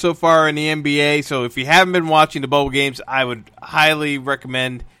games so far in the NBA. So if you haven't been watching the bubble games, I would highly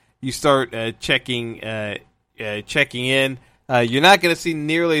recommend you start checking in. You're not going to see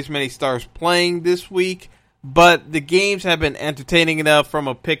nearly as many stars playing this week, but the games have been entertaining enough from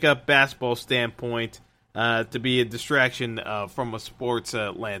a pickup basketball standpoint to be a distraction from a sports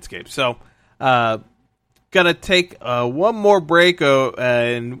landscape. So, gonna take one more break,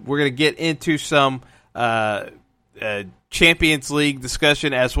 and we're gonna get into some Champions League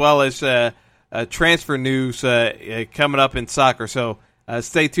discussion as well as transfer news coming up in soccer. So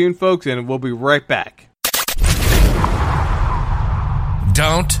stay tuned, folks, and we'll be right back.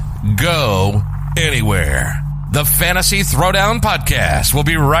 Don't go anywhere. The Fantasy Throwdown Podcast will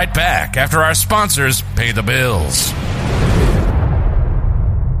be right back after our sponsors pay the bills.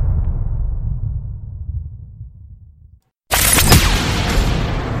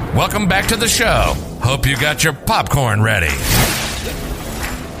 Welcome back to the show. Hope you got your popcorn ready.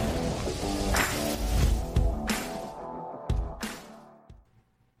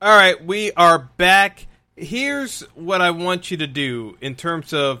 All right, we are back. Here's what I want you to do in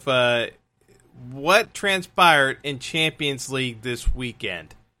terms of what transpired in Champions League this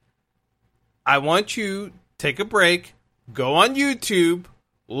weekend. I want you to take a break, go on YouTube,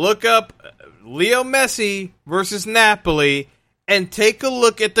 look up Leo Messi versus Napoli, and take a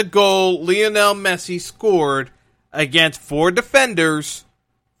look at the goal Lionel Messi scored against 4 defenders,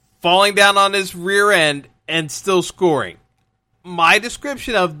 falling down on his rear end and still scoring. My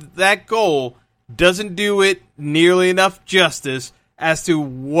description of that goal doesn't do it nearly enough justice as to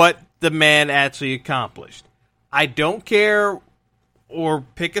what the man actually accomplished. I don't care or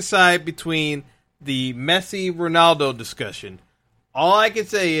pick a side between the Messi-Ronaldo discussion. All I can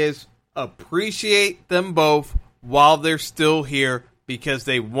say is appreciate them both while they're still here, because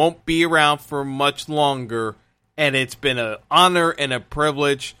they won't be around for much longer, and it's been an honor and a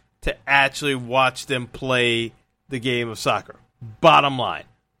privilege to actually watch them play the game of soccer. Bottom line.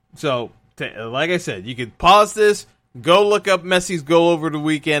 So, like I said, you can pause this, go look up Messi's goal over the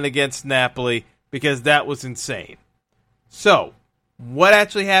weekend against Napoli, because that was insane. So, what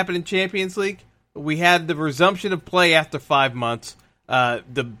actually happened in Champions League? We had the resumption of play after 5 months.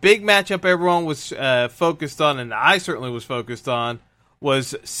 The big matchup everyone was focused on, and I certainly was focused on,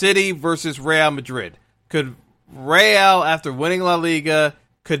 was City versus Real Madrid. Could Real, after winning La Liga,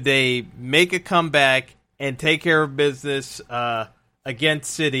 could they make a comeback and take care of business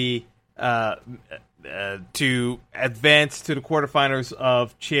against City to advance to the quarterfinals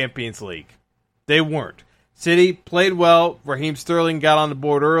of Champions League? They weren't. City played well. Raheem Sterling got on the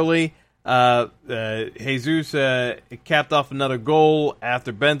board early. Jesus capped off another goal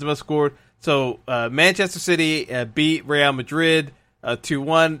after Benzema scored. So Manchester City beat Real Madrid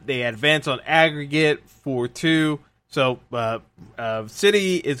 2-1. They advance on aggregate 4-2. So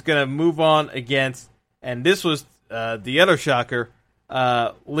City is going to move on against, and this was the other shocker,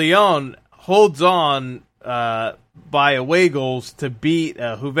 Lyon holds on by away goals to beat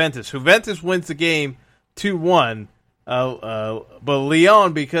Juventus. Juventus wins the game 2-1. But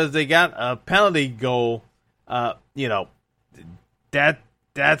Lyon, because they got a penalty goal, that's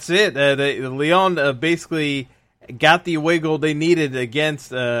it. Lyon basically got the away goal they needed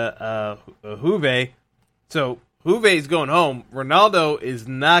against Juve. So Juve is going home. Ronaldo is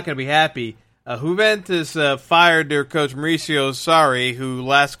not going to be happy. Juventus fired their coach Mauricio Sarri, who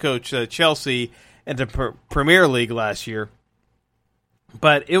last coached Chelsea in the Premier League last year.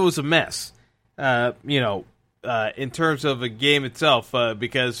 But it was a mess, in terms of the game itself,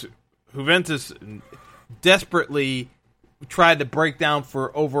 because Juventus desperately tried to break down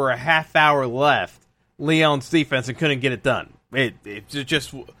for over a half hour left Lyon's defense and couldn't get it done. It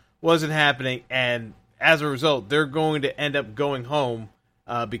just wasn't happening, and as a result, they're going to end up going home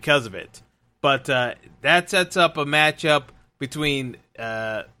because of it. But that sets up a matchup between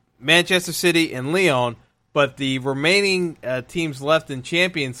Manchester City and Lyon. But the remaining teams left in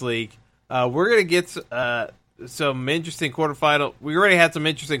Champions League, we're going to get some interesting quarterfinal. We already had some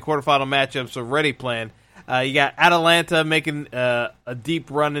interesting quarterfinal matchups already planned. You got Atalanta making a deep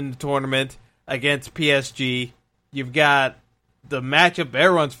run in the tournament against PSG. You've got the matchup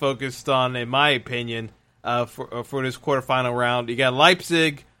everyone's focused on, in my opinion, for this quarterfinal round. You got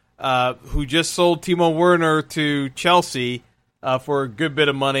Leipzig, who just sold Timo Werner to Chelsea for a good bit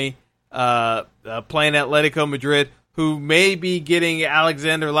of money, playing Atletico Madrid, who may be getting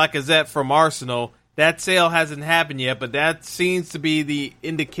Alexander Lacazette from Arsenal. That sale hasn't happened yet, but that seems to be the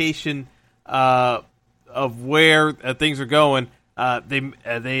indication of where things are going.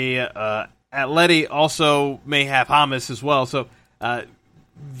 Atleti also may have Hamas as well, so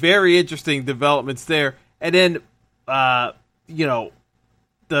very interesting developments there. And then,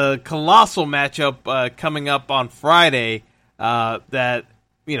 the colossal matchup coming up on Friday.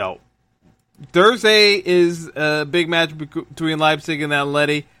 Thursday is a big match between Leipzig and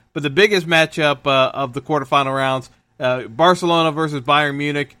Atleti, but the biggest matchup of the quarterfinal rounds, Barcelona versus Bayern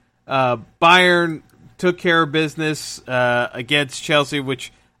Munich. Bayern took care of business against Chelsea,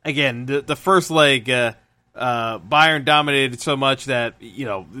 which, again, the first leg, Bayern dominated so much that,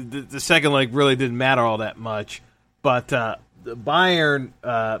 the second leg really didn't matter all that much. But Bayern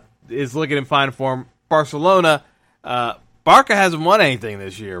is looking in fine form. Barcelona, Barca hasn't won anything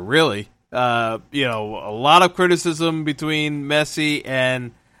this year, really. A lot of criticism between Messi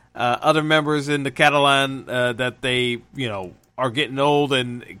and other members in the Catalan that they, are getting old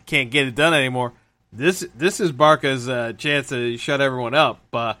and can't get it done anymore. This is Barca's chance to shut everyone up.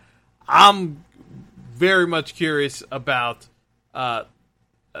 I'm very much curious about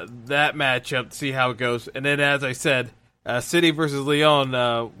that matchup to see how it goes. And then, as I said, City versus Lyon.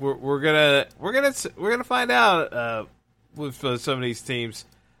 We're gonna find out with some of these teams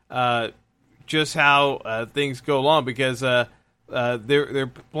just how things go along, because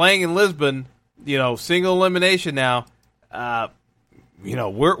they're playing in Lisbon. Single elimination now.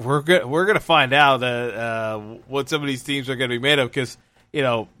 We're gonna find out what some of these teams are gonna be made of, because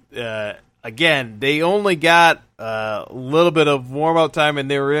again, they only got a little bit of warm up time, and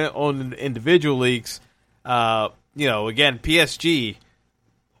they were on individual leagues. Again, PSG,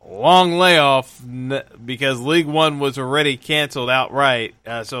 long layoff because League One was already canceled outright,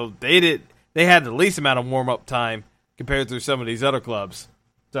 so they had the least amount of warm up time compared to some of these other clubs.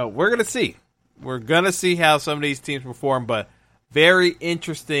 So we're gonna see. We're gonna see how some of these teams perform, but very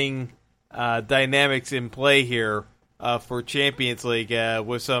interesting dynamics in play here for Champions League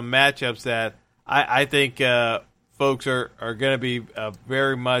with some matchups that I think folks are going to be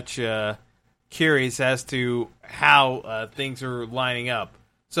very much curious as to how things are lining up.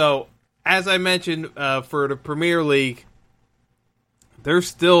 So, as I mentioned, for the Premier League, there's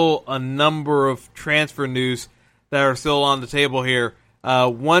still a number of transfer news that are still on the table here.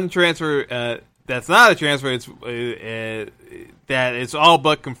 One transfer that's not a transfer, it's that it's all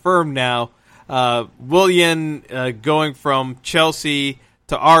but confirmed now. Willian going from Chelsea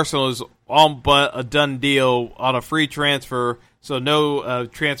to Arsenal is all but a done deal on a free transfer, so no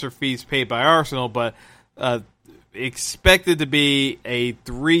transfer fees paid by Arsenal, but expected to be a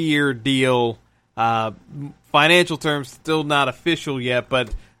 3-year deal. Financial terms still not official yet,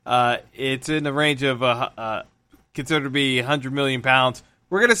 but it's in the range of considered to be £100 million.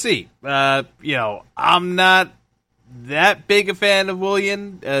 We're going to see. I'm not that big a fan of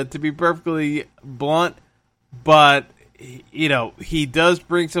Willian, to be perfectly blunt, but he does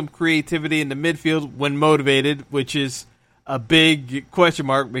bring some creativity in the midfield when motivated, which is a big question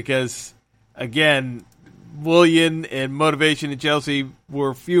mark because, again, Willian and motivation in Chelsea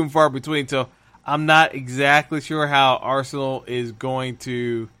were few and far between, so I'm not exactly sure how Arsenal is going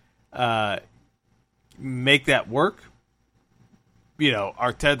to make that work.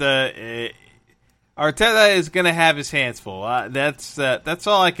 Arteta is going to have his hands full. That's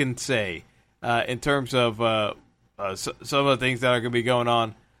all I can say in terms of some of the things that are going to be going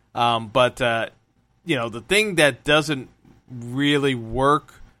on. But the thing that doesn't really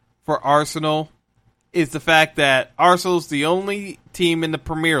work for Arsenal is the fact that Arsenal's the only team in the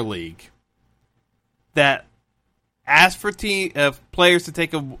Premier League that asks for players to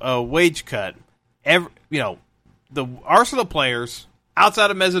take a wage cut. The Arsenal players,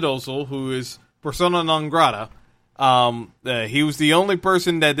 outside of Mesut Ozil, who is persona non grata, he was the only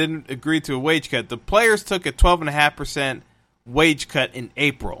person that didn't agree to a wage cut. The players took a 12.5% wage cut in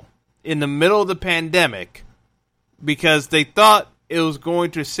April, in the middle of the pandemic, because they thought it was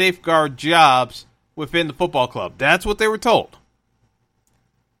going to safeguard jobs within the football club. That's what they were told.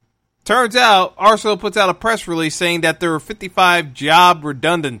 Turns out, Arsenal puts out a press release saying that there were 55 job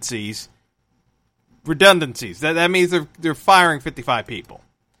redundancies. That means they're firing 55 people.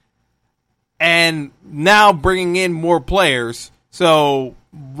 And now bringing in more players. So,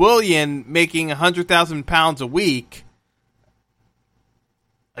 Willian making £100,000 a week.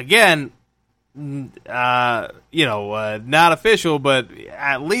 Again, not official, but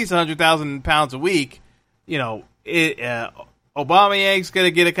at least £100,000 a week. Aubameyang's going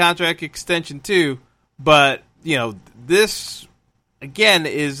to get a contract extension too. But, this, again,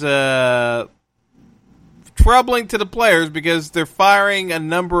 is troubling to the players because they're firing a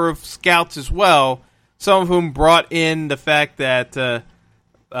number of scouts as well, some of whom brought in the fact that some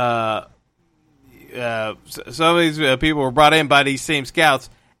of these people were brought in by these same scouts.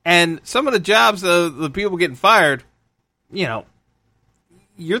 And some of the jobs, the people getting fired, you're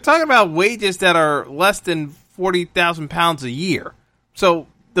talking about wages that are less than £40,000 a year. So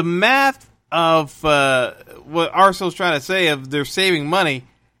the math of what Arsenal's trying to say of they're saving money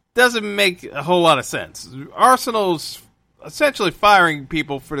doesn't make a whole lot of sense. Arsenal's essentially firing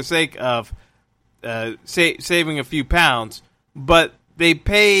people for the sake of saving a few pounds, but they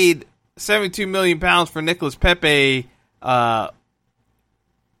paid £72 million for Nicolas Pepe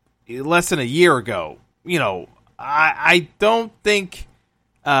less than a year ago. I don't think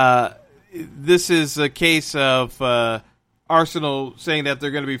this is a case of Arsenal saying that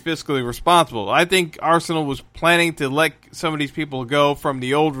they're going to be fiscally responsible. I think Arsenal was planning to let some of these people go from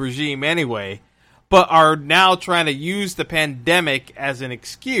the old regime anyway, but are now trying to use the pandemic as an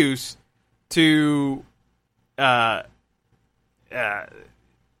excuse to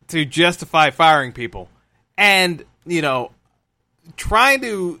justify firing people. And, trying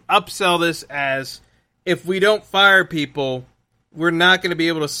to upsell this as if we don't fire people, we're not going to be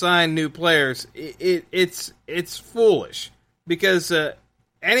able to sign new players. It's foolish. Because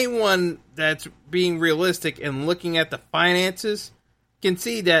anyone that's being realistic and looking at the finances can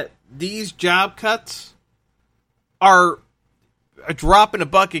see that these job cuts are a drop in a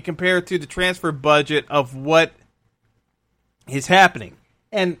bucket compared to the transfer budget of what is happening.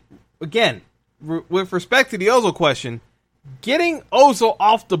 And again, with respect to the Ozil question, getting Ozil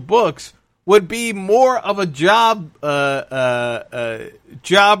off the books would be more of a job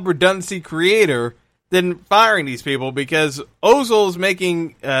redundancy creator than firing these people, because Ozil is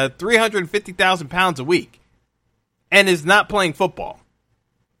making £350,000 a week and is not playing football.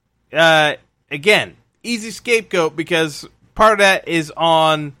 Again, easy scapegoat, because part of that is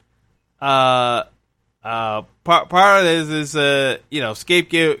on part of this is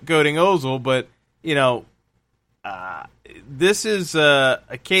scapegoating Ozil, but this is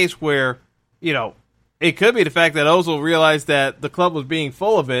a case where it could be the fact that Ozil realized that the club was being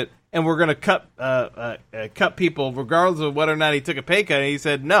full of it, and we're going to cut people regardless of whether or not he took a pay cut. And he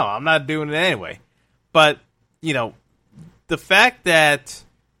said, no, I'm not doing it anyway. But, the fact that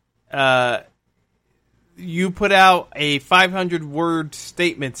you put out a 500-word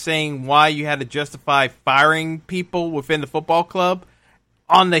statement saying why you had to justify firing people within the football club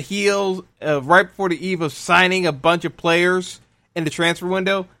on the heels of right before the eve of signing a bunch of players in the transfer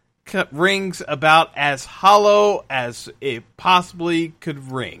window rings about as hollow as it possibly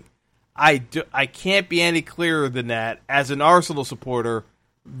could ring. I can't be any clearer than that. As an Arsenal supporter,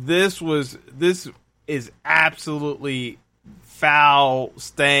 this is absolutely foul,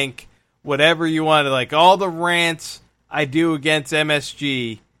 stank, whatever you want. Like all the rants I do against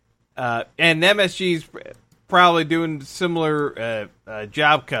MSG, and MSG's probably doing similar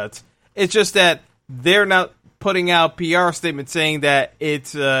job cuts. It's just that they're not putting out PR statements saying that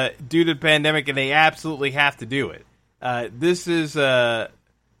it's due to the pandemic and they absolutely have to do it. This is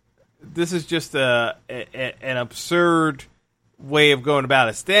just an absurd way of going about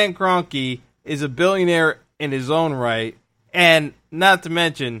it. Stan Kroenke is a billionaire in his own right, and not to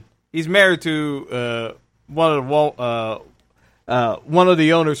mention he's married to one of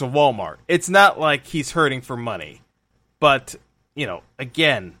the owners of Walmart. It's not like he's hurting for money, but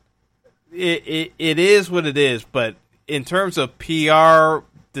again, it is what it is. But in terms of PR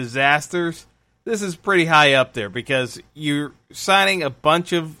disasters, this is pretty high up there because you're signing a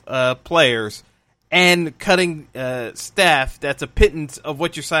bunch of players and cutting staff that's a pittance of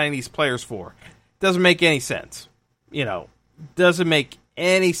what you're signing these players for. Doesn't make any sense. Doesn't make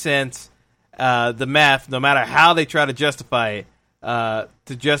any sense. The math, no matter how they try to justify it,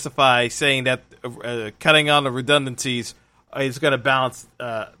 to justify saying that cutting on the redundancies is going to balance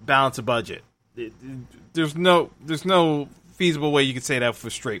a budget. There's no feasible way you could say that with a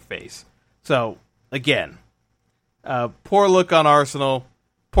straight face. So, again, poor look on Arsenal,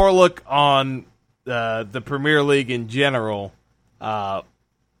 poor look on the Premier League in general,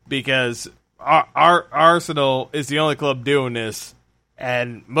 because our Arsenal is the only club doing this,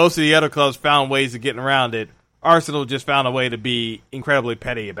 and most of the other clubs found ways of getting around it. Arsenal just found a way to be incredibly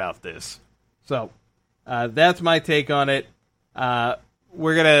petty about this. So, that's my take on it.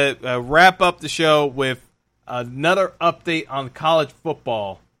 We're going to wrap up the show with another update on college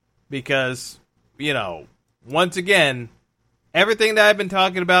football because, once again, everything that I've been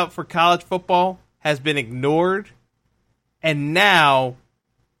talking about for college football has been ignored. And now,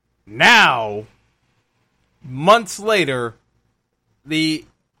 months later, the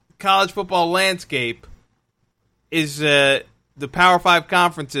college football landscape is the Power 5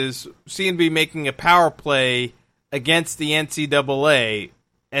 conferences seem to be making a power play against the NCAA,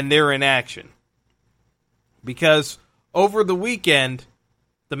 and they're in action. Because over the weekend,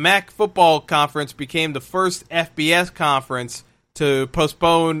 the MAC football conference became the first FBS conference to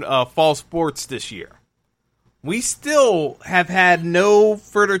postpone fall sports this year. We still have had no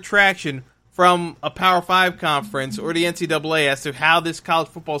further traction from a Power 5 conference or the NCAA as to how this college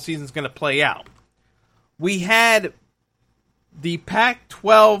football season is going to play out. We had the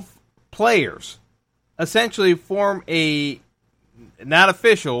Pac-12 players essentially form a, not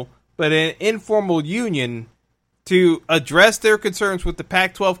official, but an informal union to address their concerns with the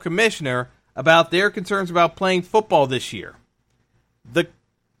Pac-12 commissioner about their concerns about playing football this year.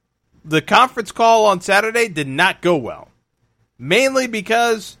 The conference call on Saturday did not go well, mainly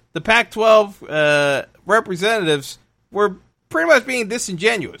because the Pac-12 representatives were pretty much being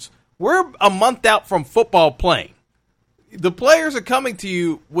disingenuous. We're a month out from football playing. The players are coming to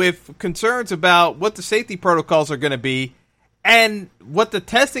you with concerns about what the safety protocols are going to be and what the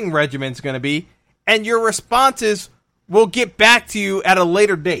testing regimen is going to be, and your response is, we'll get back to you at a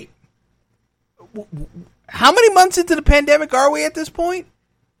later date. How many months into the pandemic are we at this point?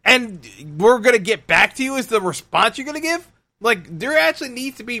 And we're going to get back to you is the response you're going to give? Like, there actually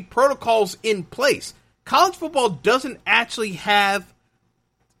needs to be protocols in place. College football doesn't actually have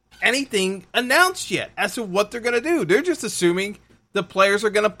anything announced yet as to what they're going to do. They're just assuming the players are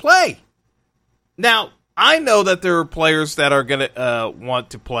going to play. Now, I know that there are players that are going to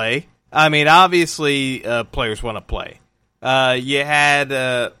want to play. I mean, obviously, players want to play. You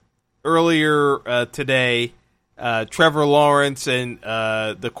had earlier today, Trevor Lawrence and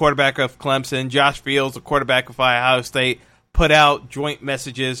the quarterback of Clemson, Josh Fields, the quarterback of Ohio State, put out joint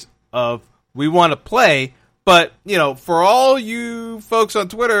messages of, we want to play. But, for all you folks on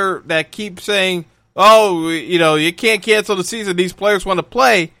Twitter that keep saying, oh, you can't cancel the season, these players want to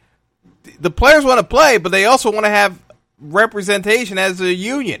play. The players want to play, but they also want to have representation as a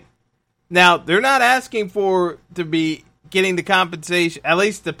union. Now, they're not asking to be getting the compensation, at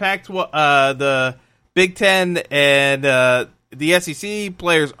least the Pac-12, the Big Ten and the SEC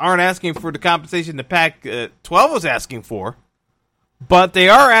players aren't asking for the compensation the Pac-12 was asking for, but they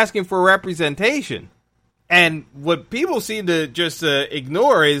are asking for representation. And what people seem to just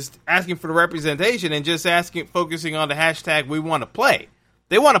ignore is asking for the representation and just focusing on the hashtag we want to play.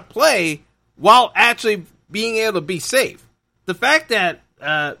 They want to play while actually being able to be safe. The fact that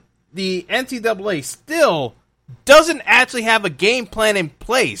the NCAA still doesn't actually have a game plan in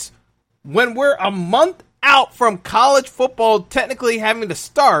place when we're a month out from college football technically having to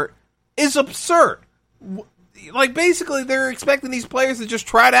start is absurd. Like, basically, they're expecting these players to just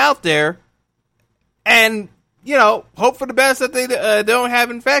try it out there and, hope for the best that they don't have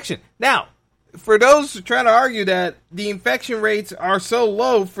infection. Now, for those trying to argue that the infection rates are so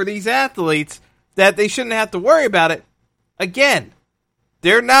low for these athletes that they shouldn't have to worry about it, again,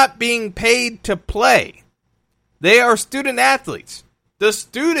 they're not being paid to play. They are student athletes. The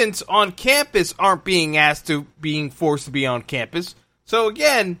students on campus aren't being forced to be on campus. So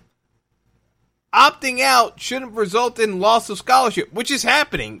again, opting out shouldn't result in loss of scholarship, which is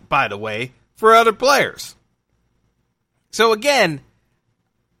happening, by the way, for other players. So again,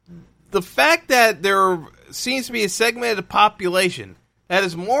 the fact that there seems to be a segment of the population that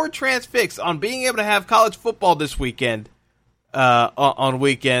is more transfixed on being able to have college football this weekend, on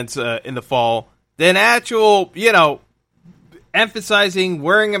weekends in the fall, than actual, emphasizing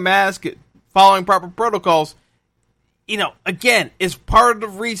wearing a mask, following proper protocols, again, is part of the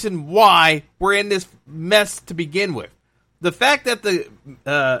reason why we're in this mess to begin with. The fact that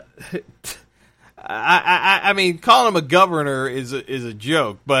I mean, calling him a governor is a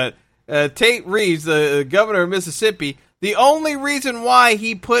joke, but Tate Reeves, the governor of Mississippi, the only reason why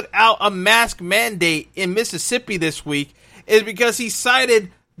he put out a mask mandate in Mississippi this week is because he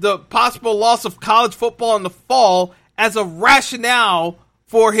cited the possible loss of college football in the fall as a rationale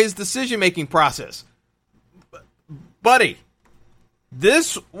for his decision-making process. Buddy,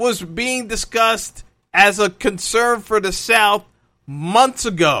 this was being discussed as a concern for the South months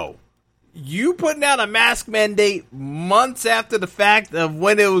ago. You putting out a mask mandate months after the fact of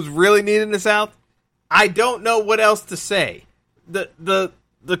when it was really needed in the South, I don't know what else to say. The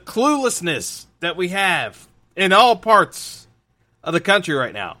cluelessness that we have in all parts of the country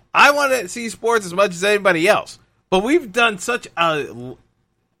right now. I want to see sports as much as anybody else, but we've done such a...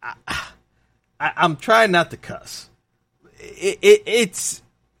 I'm trying not to cuss. It's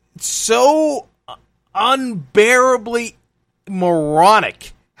so unbearably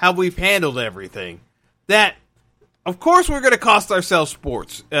moronic how we've handled everything that, of course, we're going to cost ourselves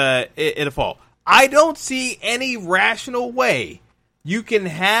sports in the fall. I don't see any rational way you can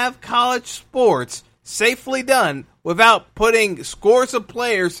have college sports safely done without putting scores of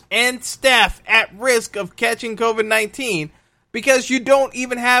players and staff at risk of catching COVID-19 because you don't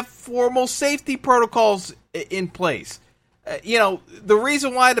even have formal safety protocols in place. The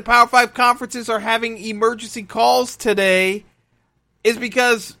reason why the Power 5 conferences are having emergency calls today is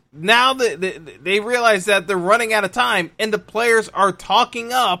because now they realize that they're running out of time and the players are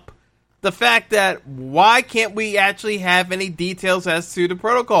talking up the fact that why can't we actually have any details as to the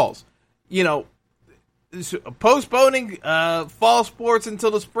protocols? Postponing fall sports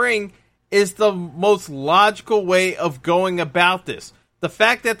until the spring is the most logical way of going about this. The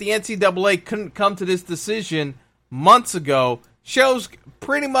fact that the NCAA couldn't come to this decision months ago shows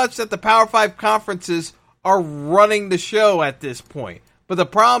pretty much that the Power 5 conferences are running the show at this point. But the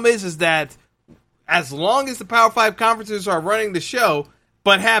problem is that as long as the Power 5 conferences are running the show,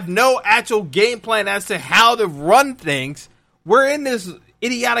 but have no actual game plan as to how to run things, we're in this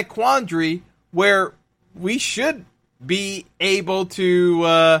idiotic quandary where we should be able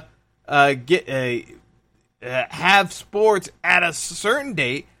to have sports at a certain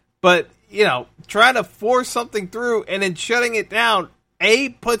date, but trying to force something through and then shutting it down, A,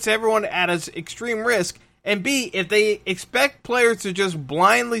 puts everyone at an extreme risk, and B, if they expect players to just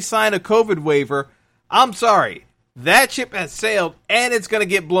blindly sign a COVID waiver, I'm sorry, that ship has sailed, and it's going to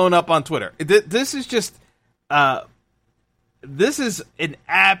get blown up on Twitter. This is just, this is an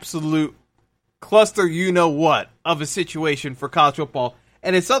absolute cluster you-know-what of a situation for college football,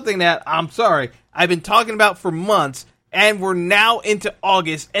 and it's something that, I'm sorry, I've been talking about for months, and we're now into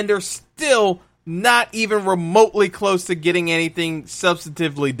August, and they're still not even remotely close to getting anything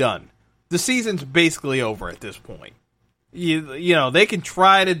substantively done. The season's basically over at this point. They can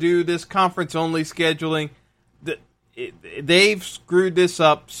try to do this conference-only scheduling. They've screwed this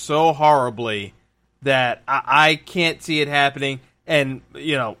up so horribly that I can't see it happening. And,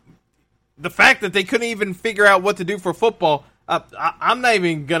 the fact that they couldn't even figure out what to do for football, I'm not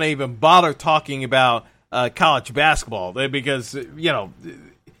even going to even bother talking about college basketball because,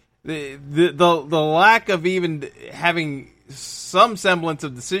 the lack of even having some semblance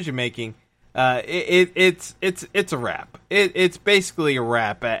of decision making, it's a wrap. It's basically a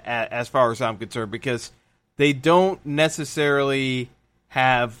wrap as far as I'm concerned because they don't necessarily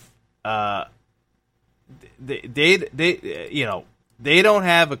have they don't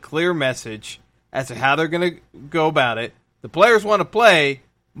have a clear message as to how they're going to go about it. The players want to play,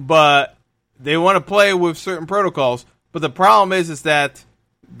 but they want to play with certain protocols. But the problem is that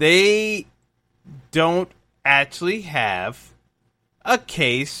they don't actually have a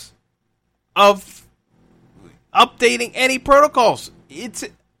case of updating any protocols.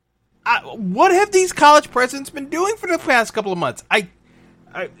 What have these college presidents been doing for the past couple of months?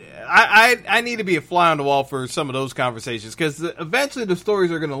 I need to be a fly on the wall for some of those conversations because eventually the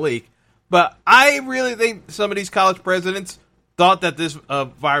stories are going to leak. But I really think some of these college presidents thought that this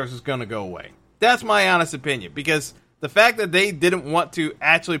virus was going to go away. That's my honest opinion because the fact that they didn't want to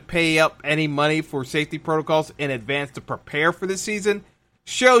actually pay up any money for safety protocols in advance to prepare for this season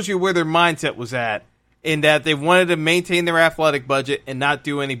shows you where their mindset was at in that they wanted to maintain their athletic budget and not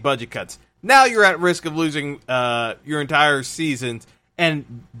do any budget cuts. Now you're at risk of losing your entire seasons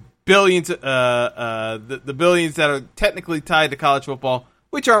and billions, the billions that are technically tied to college football,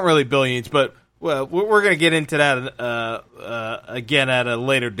 which aren't really billions, but well, we're going to get into that again at a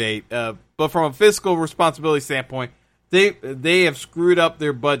later date. But from a fiscal responsibility standpoint, They have screwed up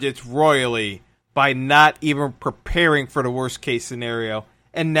their budgets royally by not even preparing for the worst case scenario,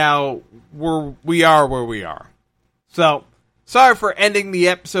 and now we are where we are. So, sorry for ending the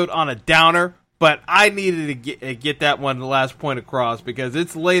episode on a downer, but I needed to get that one the last point across because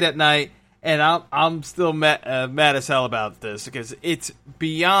it's late at night, and I'm still mad as hell about this because it's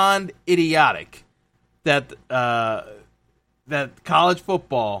beyond idiotic that that college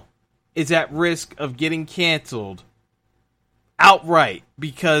football is at risk of getting canceled outright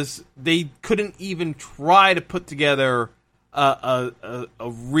because they couldn't even try to put together a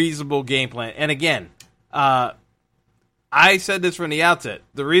reasonable game plan. And again, I said this from the outset.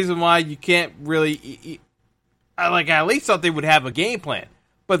 The reason why you can't really, I at least thought they would have a game plan.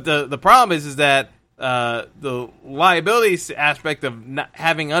 But the problem is that the liabilities aspect of not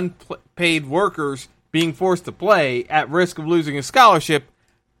having unpaid workers being forced to play at risk of losing a scholarship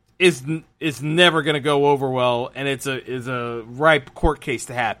is never going to go over well, and is a ripe court case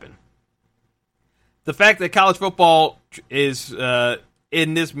to happen. The fact that college football is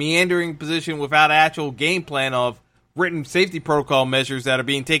in this meandering position without an actual game plan of written safety protocol measures that are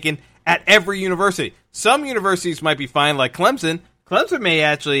being taken at every university. Some universities might be fine, like Clemson. Clemson may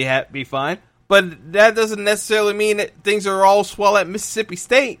actually be fine, but that doesn't necessarily mean that things are all swell at Mississippi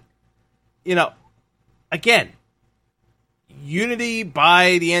State. Again, unity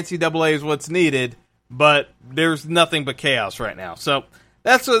by the NCAA is what's needed, but there's nothing but chaos right now. So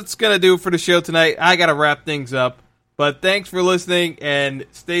that's what's going to do for the show tonight. I got to wrap things up, but thanks for listening, and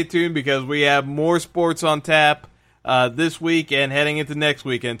stay tuned because we have more sports on tap this week and heading into next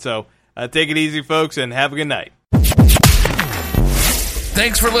weekend. So take it easy, folks, and have a good night.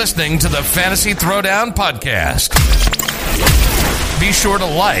 Thanks for listening to the Fantasy Throwdown Podcast. Be sure to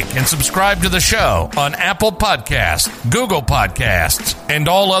like and subscribe to the show on Apple Podcasts, Google Podcasts, and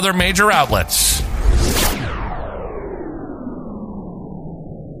all other major outlets.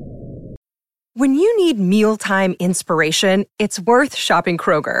 When you need mealtime inspiration, it's worth shopping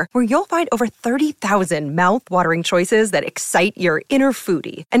Kroger, where you'll find over 30,000 mouth-watering choices that excite your inner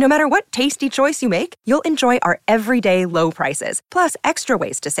foodie. And no matter what tasty choice you make, you'll enjoy our everyday low prices, plus extra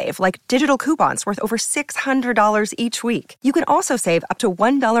ways to save, like digital coupons worth over $600 each week. You can also save up to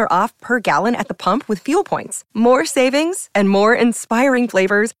 $1 off per gallon at the pump with fuel points. More savings and more inspiring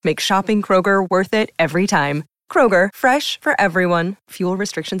flavors make shopping Kroger worth it every time. Kroger, fresh for everyone. Fuel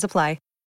restrictions apply.